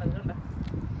വേർഷനാണ് ഇത്. കണ്ടോ,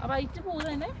 ആ വൈറ്റ് പൂ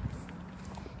തന്നെ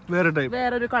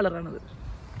വേറൊരു കളറാണിത്.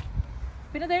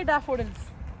 പിന്നെ ഇതേ ഡാഫോഡിൽസ്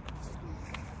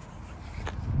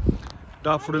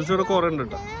ഇവിടെ കുറെ ഉണ്ട്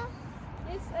കേട്ടോ.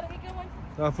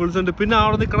 ഡാഫോഡിൽസ് ഉണ്ട്. പിന്നെ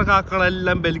അവിടെ നിൽക്കുന്ന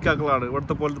കാക്കകളെല്ലാം ബലിക്കാക്കളാണ്.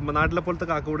 ഇവിടുത്തെ പോലത്തെ നാട്ടിലെ പോലത്തെ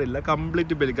കാക്ക ഇവിടെ ഇല്ല,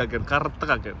 കംപ്ലീറ്റ് ബലിക്കാക്കയാണ്, കറുത്ത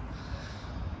കാക്കയാണ്.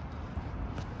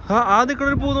 ആ നിൽക്കണ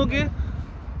ഒരു പൂ നോക്കിയേ,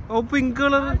 ഓ പിങ്ക്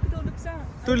കളർ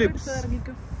തുലിപ്സ്.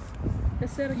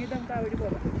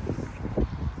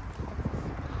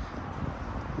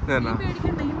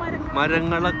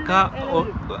 മരങ്ങളൊക്കെ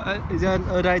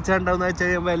ഒരാഴ്ച ഉണ്ടാവുന്ന ആഴ്ച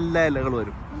കഴിയുമ്പോ എല്ലാ ഇലകൾ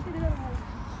വരും.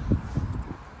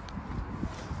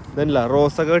 ഇതല്ല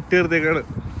റോസൊക്കെ വെട്ടി എടുത്തേക്കാണ്.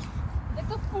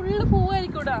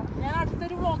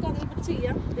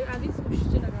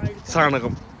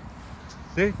 സാണകം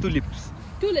tulips.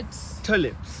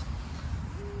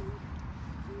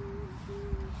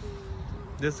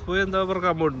 ജസ്റ്റ് പോയി എന്താ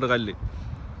പറക്കാൻ പോയിട്ടുണ്ട് കല്ല്.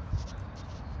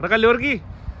 കല്ല് പറക്കി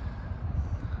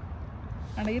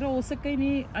ഈ റോസൊക്കെ ഇനി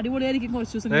അടിപൊളിയായിരിക്കും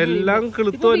കുറച്ച് ദിവസം എല്ലാം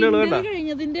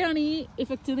കഴിഞ്ഞതിന്റെ ആണ് ഈ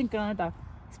ഇഫക്റ്റ് നിൽക്കണം കേട്ടാ.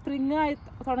 സ്പ്രിങ് ആയി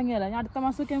തുടങ്ങിയല്ല, ഞാൻ അടുത്ത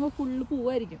മാസം ഒക്കെ ആകുമ്പോ ഫുള്ള്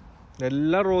പൂവായിരിക്കും.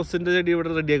 എല്ലാ റോസിന്റെ ചെടി ഇവിടെ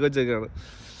റെഡിയാക്കി വെച്ചേക്കാണ്.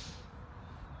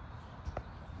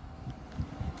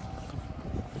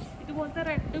 ഇതുപോലത്തെ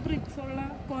റെഡ് ബ്രിക്സ് ഉള്ള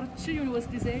കുറച്ച്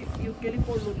യൂണിവേഴ്സിറ്റീസേ UK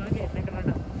കൊള്ളൂ എന്നാണ്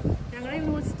കേട്ടേക്കുന്നത്. ഞങ്ങളുടെ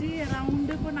യൂണിവേഴ്സിറ്റി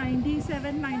അറൗണ്ട് ഇപ്പോൾ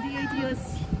 97-98 ഇയേഴ്സ്.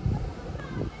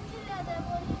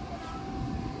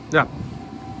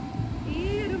 ഈ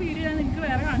ഒരു വീഡിയോ ഞാൻ നിങ്ങൾക്ക്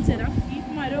വേറെ കാണിച്ചു തരാം. ഈ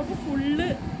മരമൊക്കെ ഫുള്ള്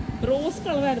റോസ്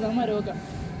കളറായിരുന്നു ആ മരമൊക്കെ.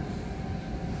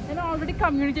 ഞാൻ ഓൾറെഡി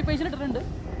കമ്മ്യൂണിറ്റി പേജിൽ ഇട്ടിട്ടുണ്ട്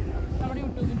നമ്മുടെ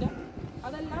യൂട്യൂബിന്റെ.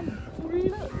 അതെല്ലാം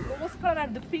full rose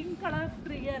കളറായിരുന്നു. Pink colour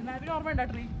tree ആയിരുന്നു. അതിന് ഓർമ്മ ഉണ്ടാ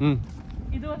ട്രീ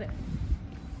ഇതുപോലെ.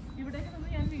 ഇവിടേക്ക് നിന്ന്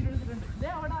ഞാൻ വീഡിയോ എടുത്തിട്ടുണ്ട്. ഇതേ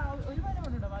അവിടെ ഒരു മരം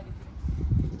കൊണ്ടുണ്ടോ ഭാഗ്യത്തിന്.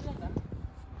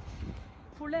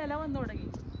 ഫുള്ള് ഇല വന്നു തുടങ്ങി.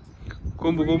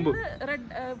 റെഡ്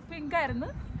പിങ്ക് ആയിരുന്നു,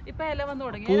 ഇപ്പൊ ഇല വന്നു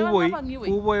തുടങ്ങി.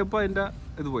 പൂ പോയപ്പോ അതിന്റെ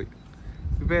ഇത് പോയി.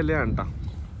 ഇപ്പൊ ഇലയാണ്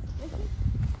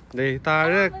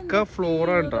താഴെയൊക്കെ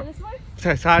ഫ്ലോറാണ് കേട്ടോ.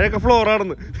 താഴെയൊക്കെ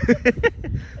ഫ്ലോറാണെന്ന്.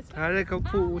 താഴെയൊക്കെ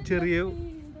ചെറിയ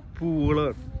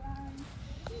പൂവുകളാണ്.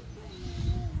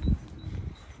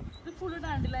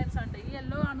 ഈ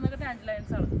യെല്ലോ കാണുന്നതൊക്കെ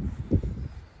ഡാൻഡിലയൻസ് ആണ്.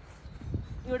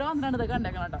 ഇവിടെ വന്നിട്ടാണ് ഇതൊക്കെ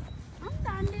കണ്ടേക്കണം കേട്ടോ.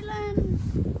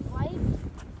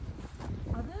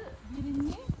 അത്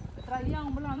വിരിഞ്ഞ് ഡ്രൈ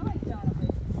ആകുമ്പോഴാണ് വൈറ്റ് ആണത്.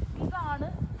 ഇതാണ്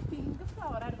പിങ്ക്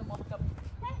ഫ്ലവർ ആയിരുന്നു മൊത്തം.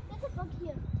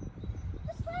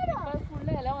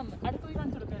 ഫുള്ള് ഇല വന്ന് അടുത്ത് പോയി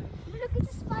കാണിച്ചു കൊടുക്കാൻ.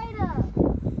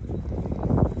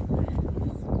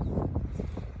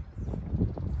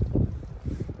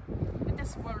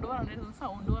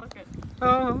 സൗണ്ട് കുറക്കാൻ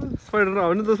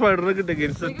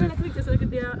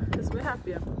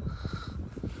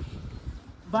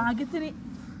ഭാഗ്യത്തിന്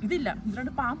ഇതില്ല,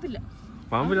 ഇതിലാണ്ട് പാമ്പില്ല.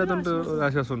 പാമ്പില്ലാത്തോണ്ട്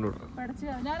ആശ്വാസം ഉണ്ട്.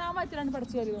 ഞാൻ ആ മരത്തിലാണ്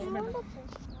പഠിച്ചു കയറി.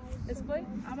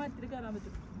 ആ മരത്തിൽ കയറാൻ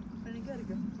പറ്റും. എനിക്ക്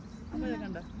കയറിക്കോ. അമ്മ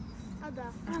കണ്ട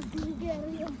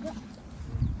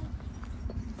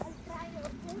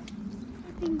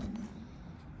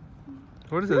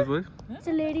What is this, boy? It's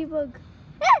a ladybug.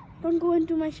 Don't go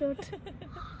into my shirt.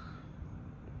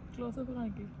 Close up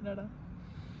കാണിക്ക്. ഇടാടാ.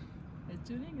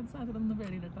 എച്ചുവിനെ ഇങ്ങനത്തെ സാധനം ഒന്നും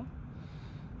പേടിയില്ല കേട്ടോ.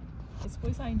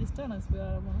 എസ്പോയി സയന്റിസ്റ്റ് ആണ്. എസ്പോയി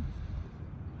ആരാമോ?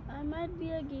 I might be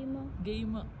a gamer.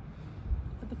 Gamer.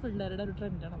 ഇപ്പോഴത്തെ പിള്ളേരുടെ ഒരു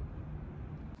ട്രെൻഡാണ്.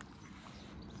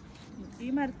 ഈ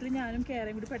മരത്തിൽ ഞാനും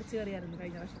കേരയും കൂടി പഠിച്ചു കയറിയായിരുന്നു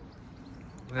കഴിഞ്ഞ വർഷം.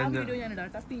 ആ വീഡിയോ ഞാൻ ഇടാം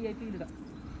കേട്ടോ. PIP ഇടാം.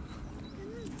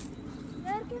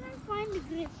 Where can I find the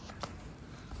grip?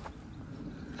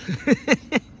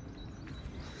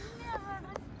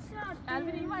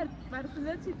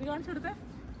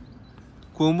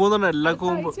 കൂമ്പൂന്ന് എല്ലാ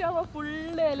കൂമ്പ്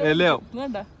ഇലയാവും.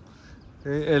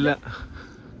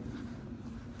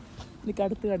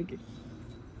 അടുത്ത് കടിക്ക്.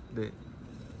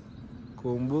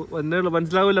 കൂമ്പ് വന്നേ ഉള്ളു,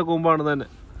 മനസ്സിലാവില്ല കൂമ്പാണ് തന്നെ.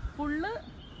 ഫുള്ള്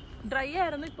ഡ്രൈ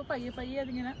ആയിരുന്നു. ഇപ്പൊ പയ്യെ പയ്യെ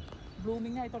അതിങ്ങനെ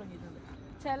ബ്ലൂമിങ് ആയി തുടങ്ങിയിട്ടുണ്ട്.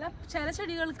 ചില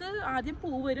ചെടികൾക്ക് ആദ്യം പൂ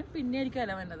വരും, പിന്നെ ആയിരിക്കും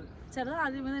ഇല വരുന്നത്. ചിലത്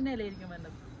ആദ്യമേ തന്നെ ഇലയായിരിക്കും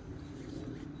വരുന്നത്.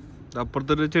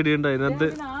 അപ്പുറത്തൊരു ചെടി ഉണ്ട്, അതിനകത്ത്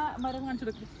ആ മരം കാണിച്ചു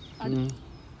കൊടുക്കും.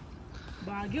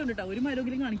 ഭാഗ്യമുണ്ട് കേട്ടോ, ഒരു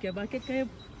മരമെങ്കിലും കാണിക്കാം. ബാക്കിയൊക്കെ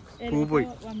പോയി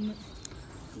വന്ന്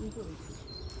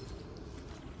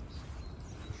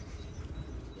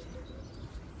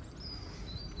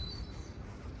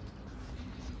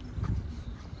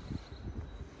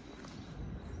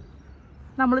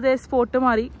നമ്മളിതേ സ്പോട്ട്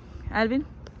മാറി. ആൽവിൻ,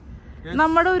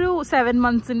 നമ്മുടെ ഒരു 7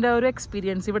 monthsന്റെ ഒരു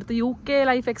എക്സ്പീരിയൻസ്, ഇവിടുത്തെ UK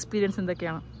ലൈഫ് എക്സ്പീരിയൻസ്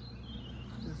എന്തൊക്കെയാണ്?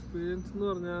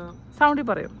 സൗണ്ടിൽ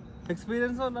പറയും.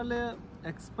 എക്സ്പീരിയൻസ് പറഞ്ഞാല്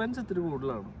എക്സ്പെൻസ് ഇത്തിരി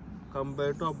കൂടുതലാണ്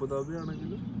കമ്പയർ ടു അബുദാബി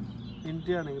ആണെങ്കിലും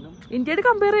ഇന്ത്യ ആണെങ്കിലും. ഇന്ത്യയുടെ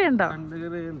കമ്പയർ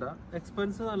ചെയ്യണ്ട.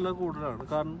 എക്സ്പെൻസ് നല്ല കൂടുതലാണ്.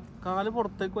 കാരണം കാല്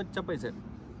പുറത്തേക്ക് വെച്ച പൈസ,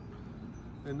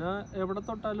 പിന്നെ എവിടെ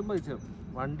തൊട്ടാലും പൈസയാണ്.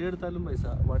 വണ്ടി എടുത്താലും പൈസ,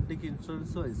 വണ്ടിക്ക്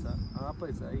ഇൻഷുറൻസ് പൈസ, ആ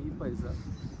പൈസ ഈ പൈസ.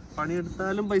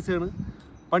 പണിയെടുത്താലും പൈസയാണ്,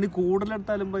 പണി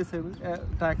കൂടുതലെടുത്താലും പൈസയാണ്.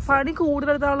 ടാക്സ് പണി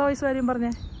കൂടുതലെടുത്താലുള്ള പൈസ കാര്യം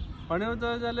പറഞ്ഞേ. പണി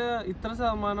വെച്ചാല് ഇത്ര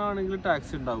ശതമാനമാണെങ്കിൽ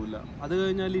ടാക്സ് ഉണ്ടാവില്ല. അത്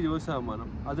കഴിഞ്ഞാൽ 20%.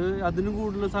 അതിന്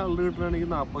കൂടുതൽ സാലറി കിട്ടണമെങ്കിൽ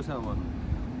 40%.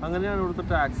 അങ്ങനെയാണ് ഇവിടുത്തെ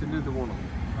ടാക്സിൻ്റെ ഇത് പോകണം.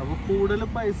 അപ്പോൾ കൂടുതൽ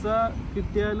പൈസ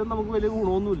കിട്ടിയാലും നമുക്ക് വലിയ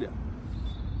ഗുണമൊന്നുമില്ല.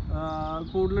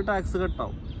 കൂടുതൽ ടാക്സ്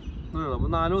കട്ടാവും. അപ്പോൾ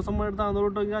 4 ദിവസം എടുത്ത് 400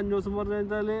 കിട്ടുമെങ്കിൽ 5 ദിവസം പറഞ്ഞു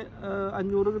കഴിഞ്ഞാൽ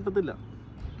 500 കിട്ടത്തില്ല.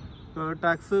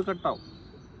 ടാക്സ് കട്ടാവും.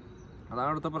 അതാണ്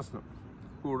ഇവിടുത്തെ പ്രശ്നം.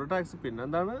 കൂടുതൽ ടാക്സ്. പിന്നെ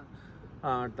എന്താണ്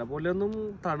പോലെയൊന്നും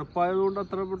തണുപ്പായതുകൊണ്ട്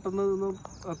അത്ര പെട്ടെന്ന്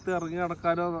ഇറങ്ങി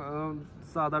നടക്കാനോ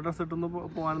സാധാ ഡ്രസ് ഇട്ടൊന്നും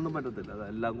പോകാനൊന്നും പറ്റത്തില്ല.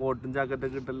 അതെല്ലാം കോട്ടും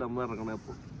ജാക്കറ്റൊക്കെ ഇട്ടല്ല നമ്മൾ ഇറങ്ങണേ.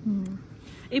 അപ്പോൾ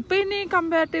ഇപ്പൊ ഇനി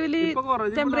കമ്പാരിറ്റീവ്ലി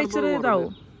ടെമ്പറേച്ചർ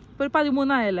ഇതാവും.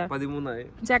 13 ആയല്ലോ. 13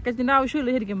 ജാക്കറ്റിന്റെ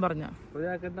ആവശ്യമില്ല ശരിക്കും പറഞ്ഞ.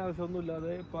 ജാക്കറ്റിന്റെ ആവശ്യമൊന്നും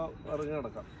ഇല്ലാതെ ഇപ്പൊ ഇറങ്ങി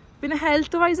നടക്കാം. പിന്നെ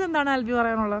ഹെൽത്ത് വൈസ് എന്താണ് ആൽബി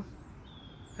പറയാനുള്ളത്?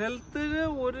 ഹെൽത്തിന്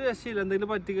ഒരു രക്ഷയില്ല. എന്തെങ്കിലും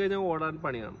പറ്റിക്കഴിഞ്ഞാൽ ഓടാൻ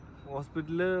പണിയാണ്.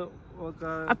 ഹോസ്പിറ്റലില്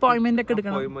അപ്പോയിന്റ്മെന്റ്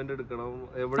എടുക്കണം.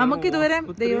 നമുക്ക് ഇതുവരെ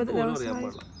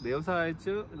ദൈവം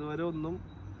സഹായിച്ച് ഇതുവരെ ഒന്നും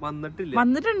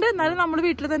വന്നിട്ടുണ്ട്. എന്നാലും നമ്മുടെ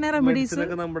വീട്ടിൽ തന്നെ റെമഡീസ്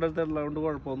നമ്മുടെ അടുത്ത് ഉള്ളതുകൊണ്ട്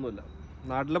കുഴപ്പമൊന്നുമില്ല.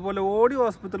 നാട്ടിലെ പോലെ ഓടി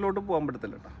ഹോസ്പിറ്റലിലോട്ട് പോകാൻ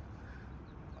പറ്റത്തില്ല കേട്ടോ.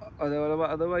 അതേപോലെ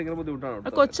അത് ഭയങ്കര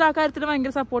ബുദ്ധിമുട്ടാണ്. കൊച്ചാക്കാര്യത്തിന്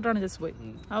ഭയങ്കര സപ്പോർട്ടാണ് ജസ്റ്റ് പോയി.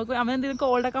 അവൻ എന്തെങ്കിലും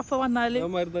കോൾഡ് കഫ വന്നാല്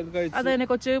അത് തന്നെ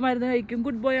കൊച്ചു മരുന്ന് കഴിക്കും.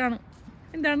 ഗുഡ് ബോയ് ആണ്.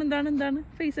 എന്താണ്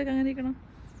ഫേസ് ഒക്കെ അങ്ങനെ ഇരിക്കണം.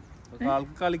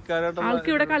 ആൾക്ക്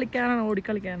ഇവിടെ കളിക്കാനാണ്, ഓടി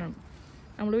കളിക്കാനാണ്.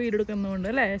 നമ്മള് വീട് എടുക്കുന്നതുകൊണ്ട്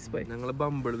അല്ലേ?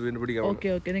 ഓക്കെ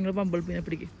ഓക്കെ, നിങ്ങൾ ബമ്പിൾ ബീനെ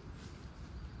പിടിക്കും.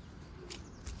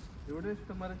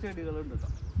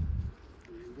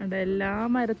 എല്ലാ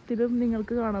മരത്തിലും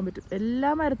നിങ്ങൾക്ക് കാണാൻ പറ്റും. എല്ലാ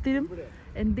മരത്തിലും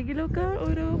എന്തെങ്കിലുമൊക്കെ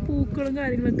ഓരോ പൂക്കളും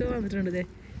കാര്യങ്ങളൊക്കെ വന്നിട്ടുണ്ട്.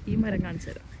 ഈ മരം കാണിച്ചു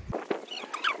തരാം.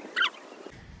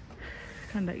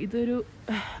 കണ്ട, ഇതൊരു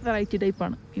വെറൈറ്റി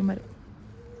ടൈപ്പാണ് ഈ മരം.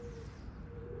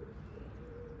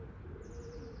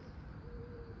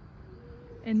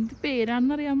 എന്ത്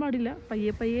പേരാണെന്ന് അറിയാൻ പാടില്ല.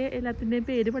 പയ്യെ എല്ലാത്തിൻ്റെയും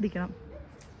പേര് പഠിക്കണം.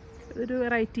 ഒരു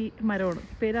വെറൈറ്റി മരമാണ്.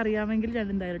 പേരറിയാമെങ്കിൽ ഞാൻ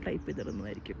എന്തായാലും ടൈപ്പ്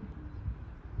ചെയ്തിടുന്നതായിരിക്കും.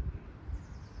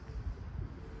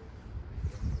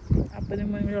 അപ്പനും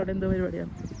അവിടെ എന്തോ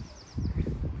പരിപാടിയാണ്.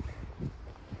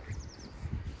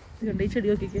 ഇതുകൊണ്ട് ഈ ചെടി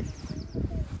നോക്കിക്കേ,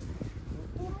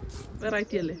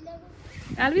 വെറൈറ്റി അല്ലേ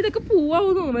ആൽവി? ഇതൊക്കെ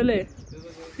പൂവാവും തോന്നുന്നല്ലേ?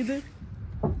 ഇത്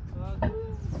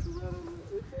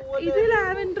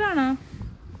ലാവെൻഡർ ആണോ?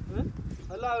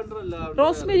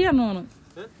 റോസ്മേരി ആണോ?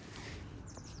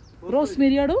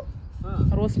 റോസ്മേരി ആടോ?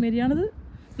 റോസ്മേരി ആണിത്.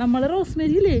 നമ്മളെ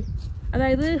റോസ്മേരി ഇല്ലേ,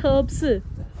 അതായത് ഹെർബ്സ്,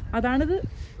 അതാണിത്.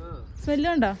 സ്മെല്ല്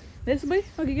കണ്ടാ?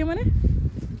 നോക്കിക്കേ മോനെ,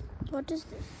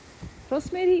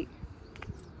 റോസ്മേരി.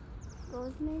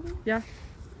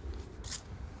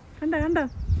 കണ്ട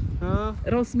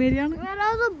റോസ്മേരി ആണ്.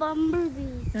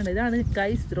 ഇതാണ്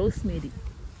ഗൈസ് റോസ്മേരി.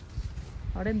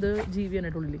 അവിടെ എന്തോ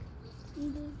ജീവിയാണ് ഉള്ളിൽ.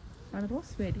 ആണ്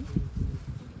റോസ്മേരി.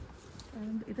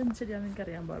 ഇതെന്ത് ശരിയാന്ന് എനിക്ക്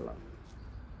അറിയാൻ പാടില്ല.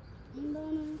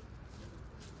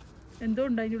 എന്തോ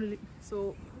ഉണ്ട് അതിൻ്റെ ഉള്ളിൽ. സോ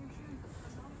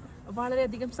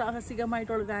വളരെയധികം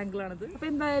സാഹസികമായിട്ടുള്ളൊരു ആംഗിളാണിത്. അപ്പൊ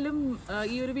എന്തായാലും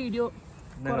ഈ ഒരു വീഡിയോ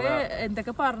കുറെ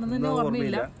എന്തൊക്കെ പറഞ്ഞെന്ന്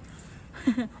ഓർമ്മയില്ല.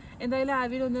 എന്തായാലും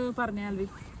ആൽവിനൊന്ന് പറഞ്ഞ, ആൽവി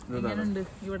എങ്ങനെയുണ്ട്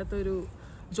ഇവിടത്തെ ഒരു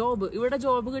ജോബ്? ഇവിടെ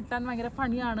ജോബ് കിട്ടാൻ ഭയങ്കര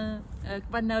പണിയാണ്.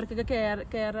 വന്നവർക്കൊക്കെ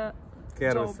കെയർ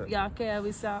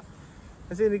വിസ.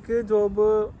 പക്ഷെ എനിക്ക് ജോബ്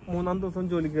 3-ാം ദിവസം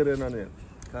ജോലി കയറിയാണ് ഞാൻ.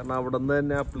 കാരണം അവിടെ നിന്ന്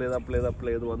തന്നെ അപ്ലൈ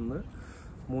ചെയ്ത് വന്ന്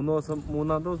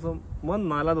 4-ാം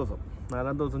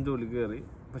ദിവസം ജോലി കയറി.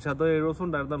 പക്ഷെ അത് 7 ദിവസം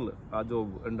ഉണ്ടായിരുന്നുള്ളു ആ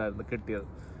ജോബ് കിട്ടിയത്.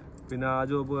 പിന്നെ ആ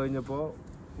ജോബ് കഴിഞ്ഞപ്പോൾ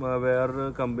വേറൊരു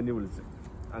കമ്പനി വിളിച്ചു.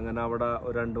 അങ്ങനെ അവിടെ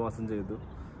ഒരു 2 മാസം ചെയ്തു.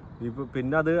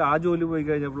 പിന്നെ അത് ആ ജോലി പോയി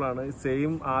കഴിഞ്ഞപ്പോഴാണ്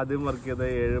സെയിം ആദ്യം വർക്ക് ചെയ്ത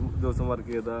 7 ദിവസം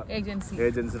വർക്ക് ചെയ്ത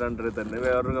ഏജൻസിയുടെ അണ്ടറിൽ തന്നെ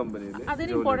വേറൊരു കമ്പനിയിൽ.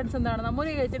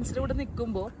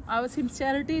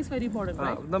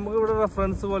 നമുക്ക് ഇവിടെ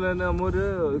റെഫറൻസ് പോലെ തന്നെ നമ്മൊരു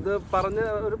ഇത് പറഞ്ഞ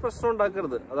ഒരു പ്രശ്നം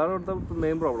ഉണ്ടാക്കരുത്. അതാണ് ഇവിടുത്തെ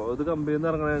മെയിൻ പ്രോബ്ലം. ഇത് കമ്പനിയിൽ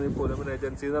നിന്ന് ഇറങ്ങണമെങ്കിൽ പോലും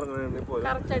ഏജൻസിയിൽ നിന്ന് ഇറങ്ങണമെങ്കിൽ പോലും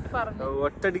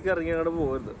ഒറ്റയടിക്ക് ഇറങ്ങി അങ്ങോട്ട്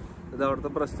പോകരുത്. ഇത് അവിടുത്തെ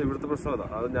പ്രശ്നം, ഇവിടുത്തെ പ്രശ്നം അതാ.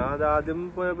 അത് ഞാൻ ആദ്യം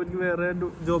പോയപ്പോൾ എനിക്ക് വേറെ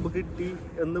ജോബ് കിട്ടി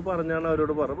എന്ന് പറഞ്ഞാണ്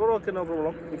അവരോട് പറഞ്ഞത്. Okay, no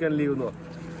problem, you can leave എന്ന്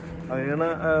പറഞ്ഞു. അങ്ങനെ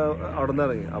അവിടെ നിന്ന്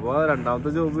ഇറങ്ങി. അപ്പോൾ 2ാമത്തെ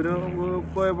ജോബിന്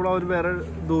പോയപ്പോൾ അവർ വേറെ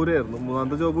ദൂരമായിരുന്നു.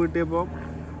 3ാമത്തെ ജോബ് കിട്ടിയപ്പോൾ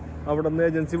അവിടെ നിന്ന്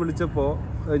ഏജൻസി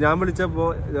ഞാൻ വിളിച്ചപ്പോൾ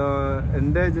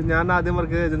ഞാൻ ആദ്യം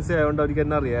വർക്ക് ചെയ്ത ഏജൻസി ആയതുകൊണ്ട് അവർക്ക്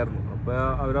എന്നെ അറിയാമായിരുന്നു. അപ്പോൾ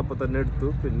അവരപ്പോൾ തന്നെ എടുത്തു.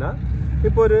 പിന്നെ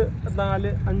ഇപ്പോൾ ഒരു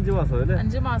 4-5 മാസം അല്ലേ,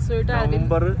 5 മാസമായിട്ട്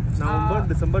നവംബർ,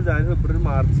 ഡിസംബർ, ജാനുവരി, ഫെബ്രുവരി,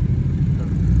 മാർച്ച്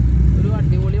ഒരു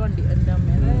അടിപൊളി വണ്ടി.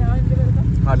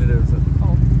 Harley Davidson.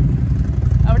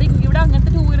 ഇവിടെ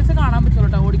അങ്ങനത്തെ 2 വീലേഴ്സ് കാണാൻ പറ്റുള്ളൂ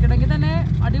കേട്ടോ. ഓടിക്കണമെങ്കിൽ തന്നെ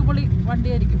അടിപൊളി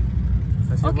വണ്ടിയായിരിക്കും.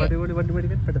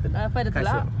 പറ്റത്തില്ല.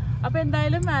 അപ്പൊ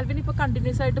എന്തായാലും ആൽവിൻ ഇപ്പൊ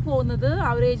കണ്ടിന്യൂസ് ആയിട്ട് പോകുന്നത് ആ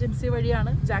ഒരു ഏജൻസി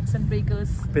വഴിയാണ്, ജാക്സൺ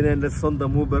ബ്രേക്കേഴ്സ്. പിന്നെ എന്റെ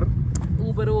സ്വന്തം ഊബർ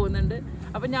പോകുന്നുണ്ട്.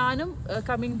 അപ്പൊ ഞാനും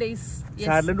കമ്മിങ് ഡേയ്സ്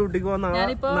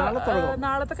ഞാനിപ്പോ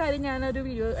നാളത്തെ കാര്യം ഞാനൊരു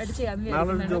വീഡിയോ ആയിട്ട് ചെയ്യാന്ന്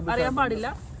വിചാരിക്കുന്നുണ്ട്. അറിയാൻ പാടില്ല,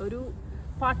 ഒരു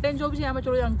പാർട്ട് ടൈം ജോബ് ചെയ്യാൻ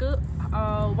പറ്റുള്ളൂ ഞങ്ങൾക്ക്.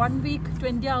 1 വീക്ക്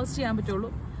 20 hours ചെയ്യാൻ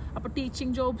പറ്റുള്ളൂ. അപ്പൊ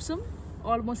ടീച്ചിങ് ജോബ്സും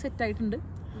ഓൾമോസ്റ്റ് സെറ്റ് ആയിട്ടുണ്ട്.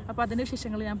 അപ്പോൾ അതിൻ്റെ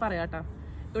വിശേഷങ്ങൾ ഞാൻ പറയാട്ടോ.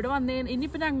 ഇവിടെ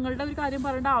ഇനിയിപ്പോൾ ഞങ്ങളുടെ ഒരു കാര്യം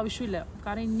പറയേണ്ട ആവശ്യമില്ല.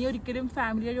 കാരണം ഇനി ഒരിക്കലും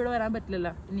ഫാമിലിയായിട്ട് ഇവിടെ വരാൻ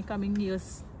പറ്റില്ലല്ലോ ഇനി കമ്മിങ്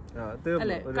ഇയേഴ്സ്.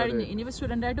 അല്ലെ കഴിഞ്ഞ്. ഇനി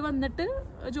സ്റ്റുഡന്റ് ആയിട്ട് വന്നിട്ട്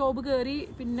ജോബ് കയറി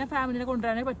പിന്നെ ഫാമിലിനെ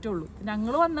കൊണ്ടുവരാനേ പറ്റുള്ളൂ.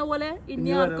 ഞങ്ങള് വന്ന പോലെ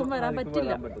ഇനി ആർക്കും വരാൻ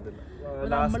പറ്റില്ല.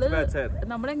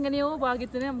 നമ്മളെങ്ങനെയോ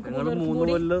ഭാഗ്യത്തിന് നമുക്ക്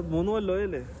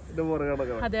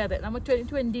അതെ അതെ നമ്മൾ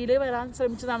 2020 വരാൻ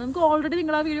ശ്രമിച്ചതാണ്. നമുക്ക് ഓൾറെഡി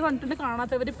നിങ്ങൾ ആ വീഡിയോ കണ്ടിട്ട്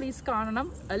കാണാത്തവര് പ്ലീസ് കാണണം.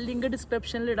 ലിങ്ക്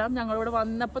ഡിസ്ക്രിപ്ഷനിൽ ഇടാം. ഞങ്ങളിവിടെ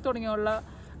വന്നപ്പോൾ തുടങ്ങിയുള്ള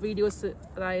വീഡിയോസ്,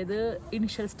 അതായത്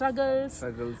ഇനിഷ്യൽ സ്ട്രഗിൾസ്,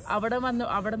 അവിടെ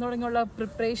തുടങ്ങിയുള്ള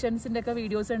പ്രിപ്പറേഷൻസിന്റെ ഒക്കെ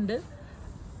വീഡിയോസ് ഉണ്ട്.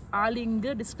 ആ ലിങ്ക്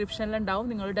ഡിസ്ക്രിപ്ഷനിൽ ഉണ്ടാവും.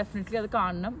 നിങ്ങൾ ഡെഫിനറ്റ്ലി അത്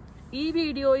കാണണം. ഈ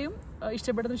വീഡിയോയും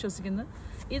ഇഷ്ടപ്പെടുന്നു വിശ്വസിക്കുന്നു.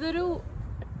 ഇതൊരു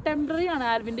ടെമ്പററി ആണ്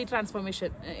ആൽവിന്റെ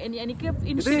ട്രാൻസ്ഫോർമേഷൻ. എനിക്ക്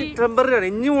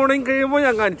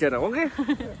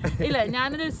ഇല്ല,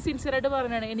 ഞാനൊരു സിൻസിയർ ആയിട്ട്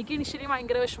പറഞ്ഞാണ്. എനിക്ക് ഇനിഷ്യലി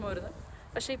ഭയങ്കര വിഷമമായിരുന്നു.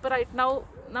 പക്ഷെ ഇപ്പൊ റൈറ്റ് നൗ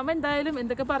നമ്മ എന്തായാലും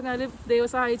എന്തൊക്കെ പറഞ്ഞാലും ദൈവം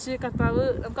സഹായിച്ച് കർത്താവ്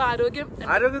നമുക്ക് ആരോഗ്യം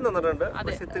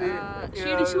അതെ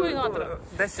ക്ഷീണിച്ചു പോയി മാത്രം.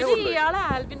 പിന്നെ ഇയാളെ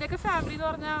ആൽവിന്റെ ഒക്കെ ഫാമിലി എന്ന്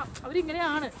പറഞ്ഞാൽ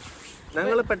അവരിങ്ങനെയാണ്,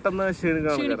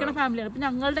 ക്ഷീണിക്കണ ഫാമിലിയാണ്. ഇപ്പൊ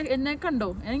ഞങ്ങളുടെ എന്നെ കണ്ടോ,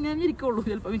 ഞാൻ ഇരിക്കുള്ളൂ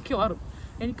ചിലപ്പോ മിക്കവാറും.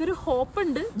 എനിക്കൊരു ഹോപ്പ്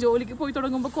ഉണ്ട് ജോലിക്ക് പോയി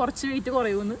തുടങ്ങുമ്പോ കുറച്ച് വെയിറ്റ്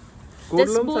കുറയുമെന്ന്.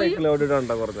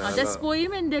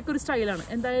 ജസ്ബോയും എന്റെ ഒക്കെ ഒരു സ്റ്റൈലാണ്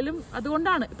എന്തായാലും.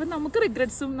 അതുകൊണ്ടാണ് ഇപ്പൊ നമുക്ക്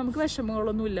റിഗ്രറ്റ്സും നമുക്ക്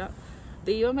വിഷമങ്ങളൊന്നും ഇല്ല.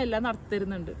 ദൈവം എല്ലാം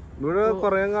നടത്തിരുന്നുണ്ട്. ഇവിടെ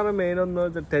കുറെ കാലം മെയിൻ ഒന്ന്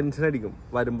ടെൻഷൻ അടിക്കും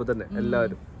വരുമ്പോ തന്നെ.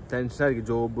 എല്ലാവരും ടെൻഷൻ ആയിരിക്കും.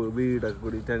 ജോബ്, വീടൊക്കെ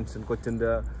കൂടി ടെൻഷൻ,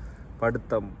 കൊച്ചിന്റെ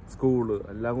പഠിത്തം, സ്കൂള്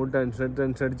എല്ലാം കൂടി ടെൻഷൻ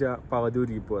അടിച്ച പകുതി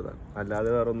ഒരുക്കി പോയതാണ്. അല്ലാതെ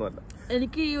വേറെ ഒന്നുമല്ല.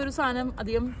 എനിക്ക് ഈ ഒരു സാധനം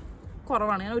അധികം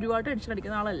കുറവാണ്. ഞാൻ ഒരുപാട് ടെൻഷൻ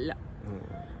അടിക്കുന്ന ആളല്ല.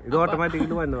 ഇത്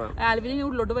ഓട്ടോമാറ്റിക്കലി വന്നതാണ്. ആൽവിന്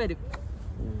ഉള്ളിലോട്ട് വരും.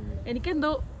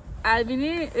 എനിക്കെന്തോ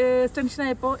ആൽവിന് ടെൻഷൻ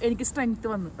ആയപ്പോ എനിക്ക് സ്ട്രെങ്ത്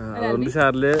വന്നു.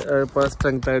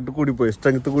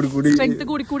 സ്ട്രെങ്ത്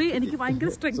കൂടി എനിക്ക് ഭയങ്കര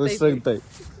സ്ട്രെങ്ത് ആയി.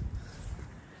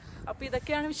 അപ്പൊ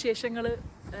ഇതൊക്കെയാണ് വിശേഷങ്ങള്.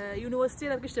 യൂണിവേഴ്സിറ്റി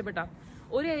എല്ലാവർക്കും ഇഷ്ടപ്പെട്ട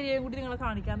ഒരു ഏരിയയും കൂടി നിങ്ങളെ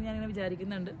കാണിക്കാന്ന് ഞാൻ ഇങ്ങനെ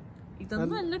വിചാരിക്കുന്നുണ്ട്.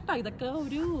 ഇതൊന്നും അല്ലട്ടാ, ഇതൊക്കെ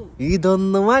ഒരു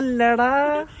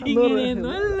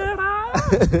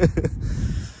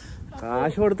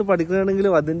കാശ് കൊടുത്ത്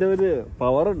പഠിക്കുകയാണെങ്കിലും അതിന്റെ ഒരു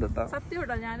പവർ ഉണ്ട് കേട്ടോ. സത്യം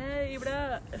കേട്ടോ. ഞാന് ഇവിടെ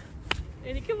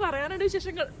എനിക്ക് പറയാനുണ്ട്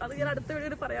വിശേഷങ്ങൾ, അത് ഞാൻ അടുത്ത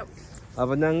വീഡിയോയിൽ പറയാം.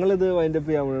 അപ്പൊ ഞങ്ങൾ ഇത് വൈൻഡപ്പ്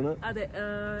ചെയ്യാൻ. അതെ,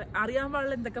 അറിയാൻ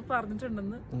പാടില്ല എന്തൊക്കെ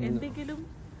പറഞ്ഞിട്ടുണ്ടെന്ന്. എന്തെങ്കിലും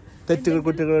തെറ്റുകൾ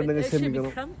കുറ്റങ്ങൾ ഉണ്ടെങ്കിൽ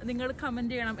ക്ഷമിക്കണം. നിങ്ങൾ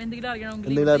കമന്റ് ചെയ്യണം. എന്തെങ്കിലും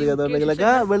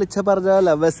അറിയാന്നുണ്ടെങ്കിലൊക്കെ വിളിച്ച പറഞ്ഞാൽ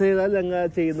ഞങ്ങൾ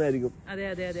ചെയ്യുന്നതായിരിക്കും. അതെ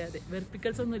അതെ അതെ അതെ,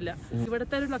 വെർപ്പിക്കൽസ് ഒന്നും ഇല്ല.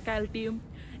 ഇവിടുത്തെ ഒരു ലൊക്കാലിറ്റിയും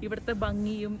ഇവിടുത്തെ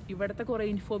ഭംഗിയും ഇവിടുത്തെ കുറെ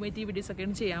ഇൻഫോർമേറ്റീവ് വീഡിയോസ്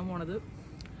ഒക്കെയാണ് ചെയ്യാൻ പോണത്.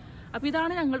 അപ്പൊ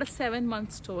ഇതാണ് ഞങ്ങളുടെ 7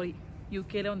 month സ്റ്റോറി.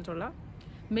 UK വന്നിട്ടുള്ള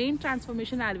മെയിൻ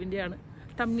ട്രാൻസ്ഫോർമേഷൻ ആൽവിന്റെ ആണ്.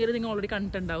 തമ്മിൽ നിങ്ങൾ ഓൾറെഡി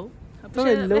കണ്ടിട്ടുണ്ടാവും.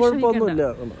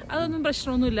 അതൊന്നും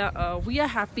പ്രശ്നമൊന്നുമില്ല. V are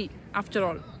happy after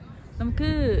all. നമുക്ക്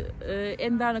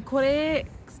എന്താണ് കുറെ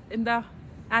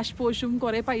ആഷ് പോഷും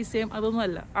കുറെ പൈസയും അതൊന്നും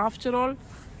അല്ല. After all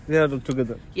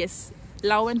yes,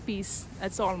 love and piece,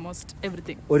 that's almost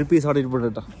everything. ഒരു പീസ് അവിടെ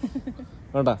ഇരിപ്പുണ്ട്.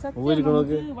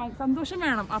 സന്തോഷം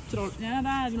വേണം ആഫ്റ്റർ ഓൾ. ഞാൻ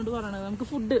അതാ അതിനോട് പറയണത്. നമുക്ക്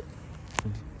ഫുഡ്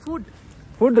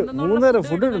 3 നേരം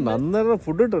ഫുഡ്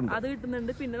കിട്ടുന്നുണ്ട്. അത്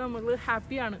കിട്ടുന്നുണ്ട്. പിന്നെ നമ്മൾ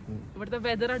ഹാപ്പിയാണ്. ഇവിടുത്തെ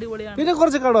വെതർ അടിപൊളിയാണ്. പിന്നെ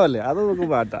കുറച്ച് കടമല്ലേ, അത് നമുക്ക്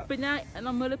മാറ്റാം. പിന്നെ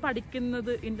നമ്മൾ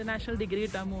പഠിക്കുന്നത് ഇന്റർനാഷണൽ ഡിഗ്രി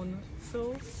കിട്ടാൻ പോകുന്നു. So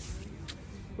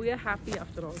we are happy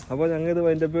after all. അപ്പൊ ഞങ്ങൾ ഇത്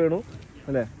വൈൻഡപ്പ് ചെയ്യണു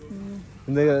അല്ലേ?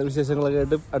 എന്തെങ്കിലും വിശേഷങ്ങളൊക്കെ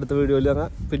ആയിട്ട് അടുത്ത വീഡിയോയിൽ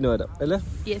പിന്നെ വരാം അല്ലേ?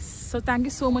 Yes. So thank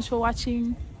you so much for watching.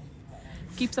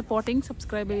 Keep supporting.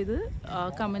 Subscribe ചെയ്ത്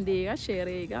കമന്റ് ചെയ്യുക, ഷെയർ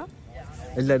ചെയ്യുക.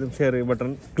 എല്ലാവരും ഷെയർ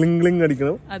ബട്ടൺ ക്ലിങ്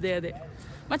അടിക്കണം. അതെ അതെ.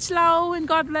 Much love and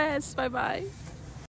God bless. Bye bye.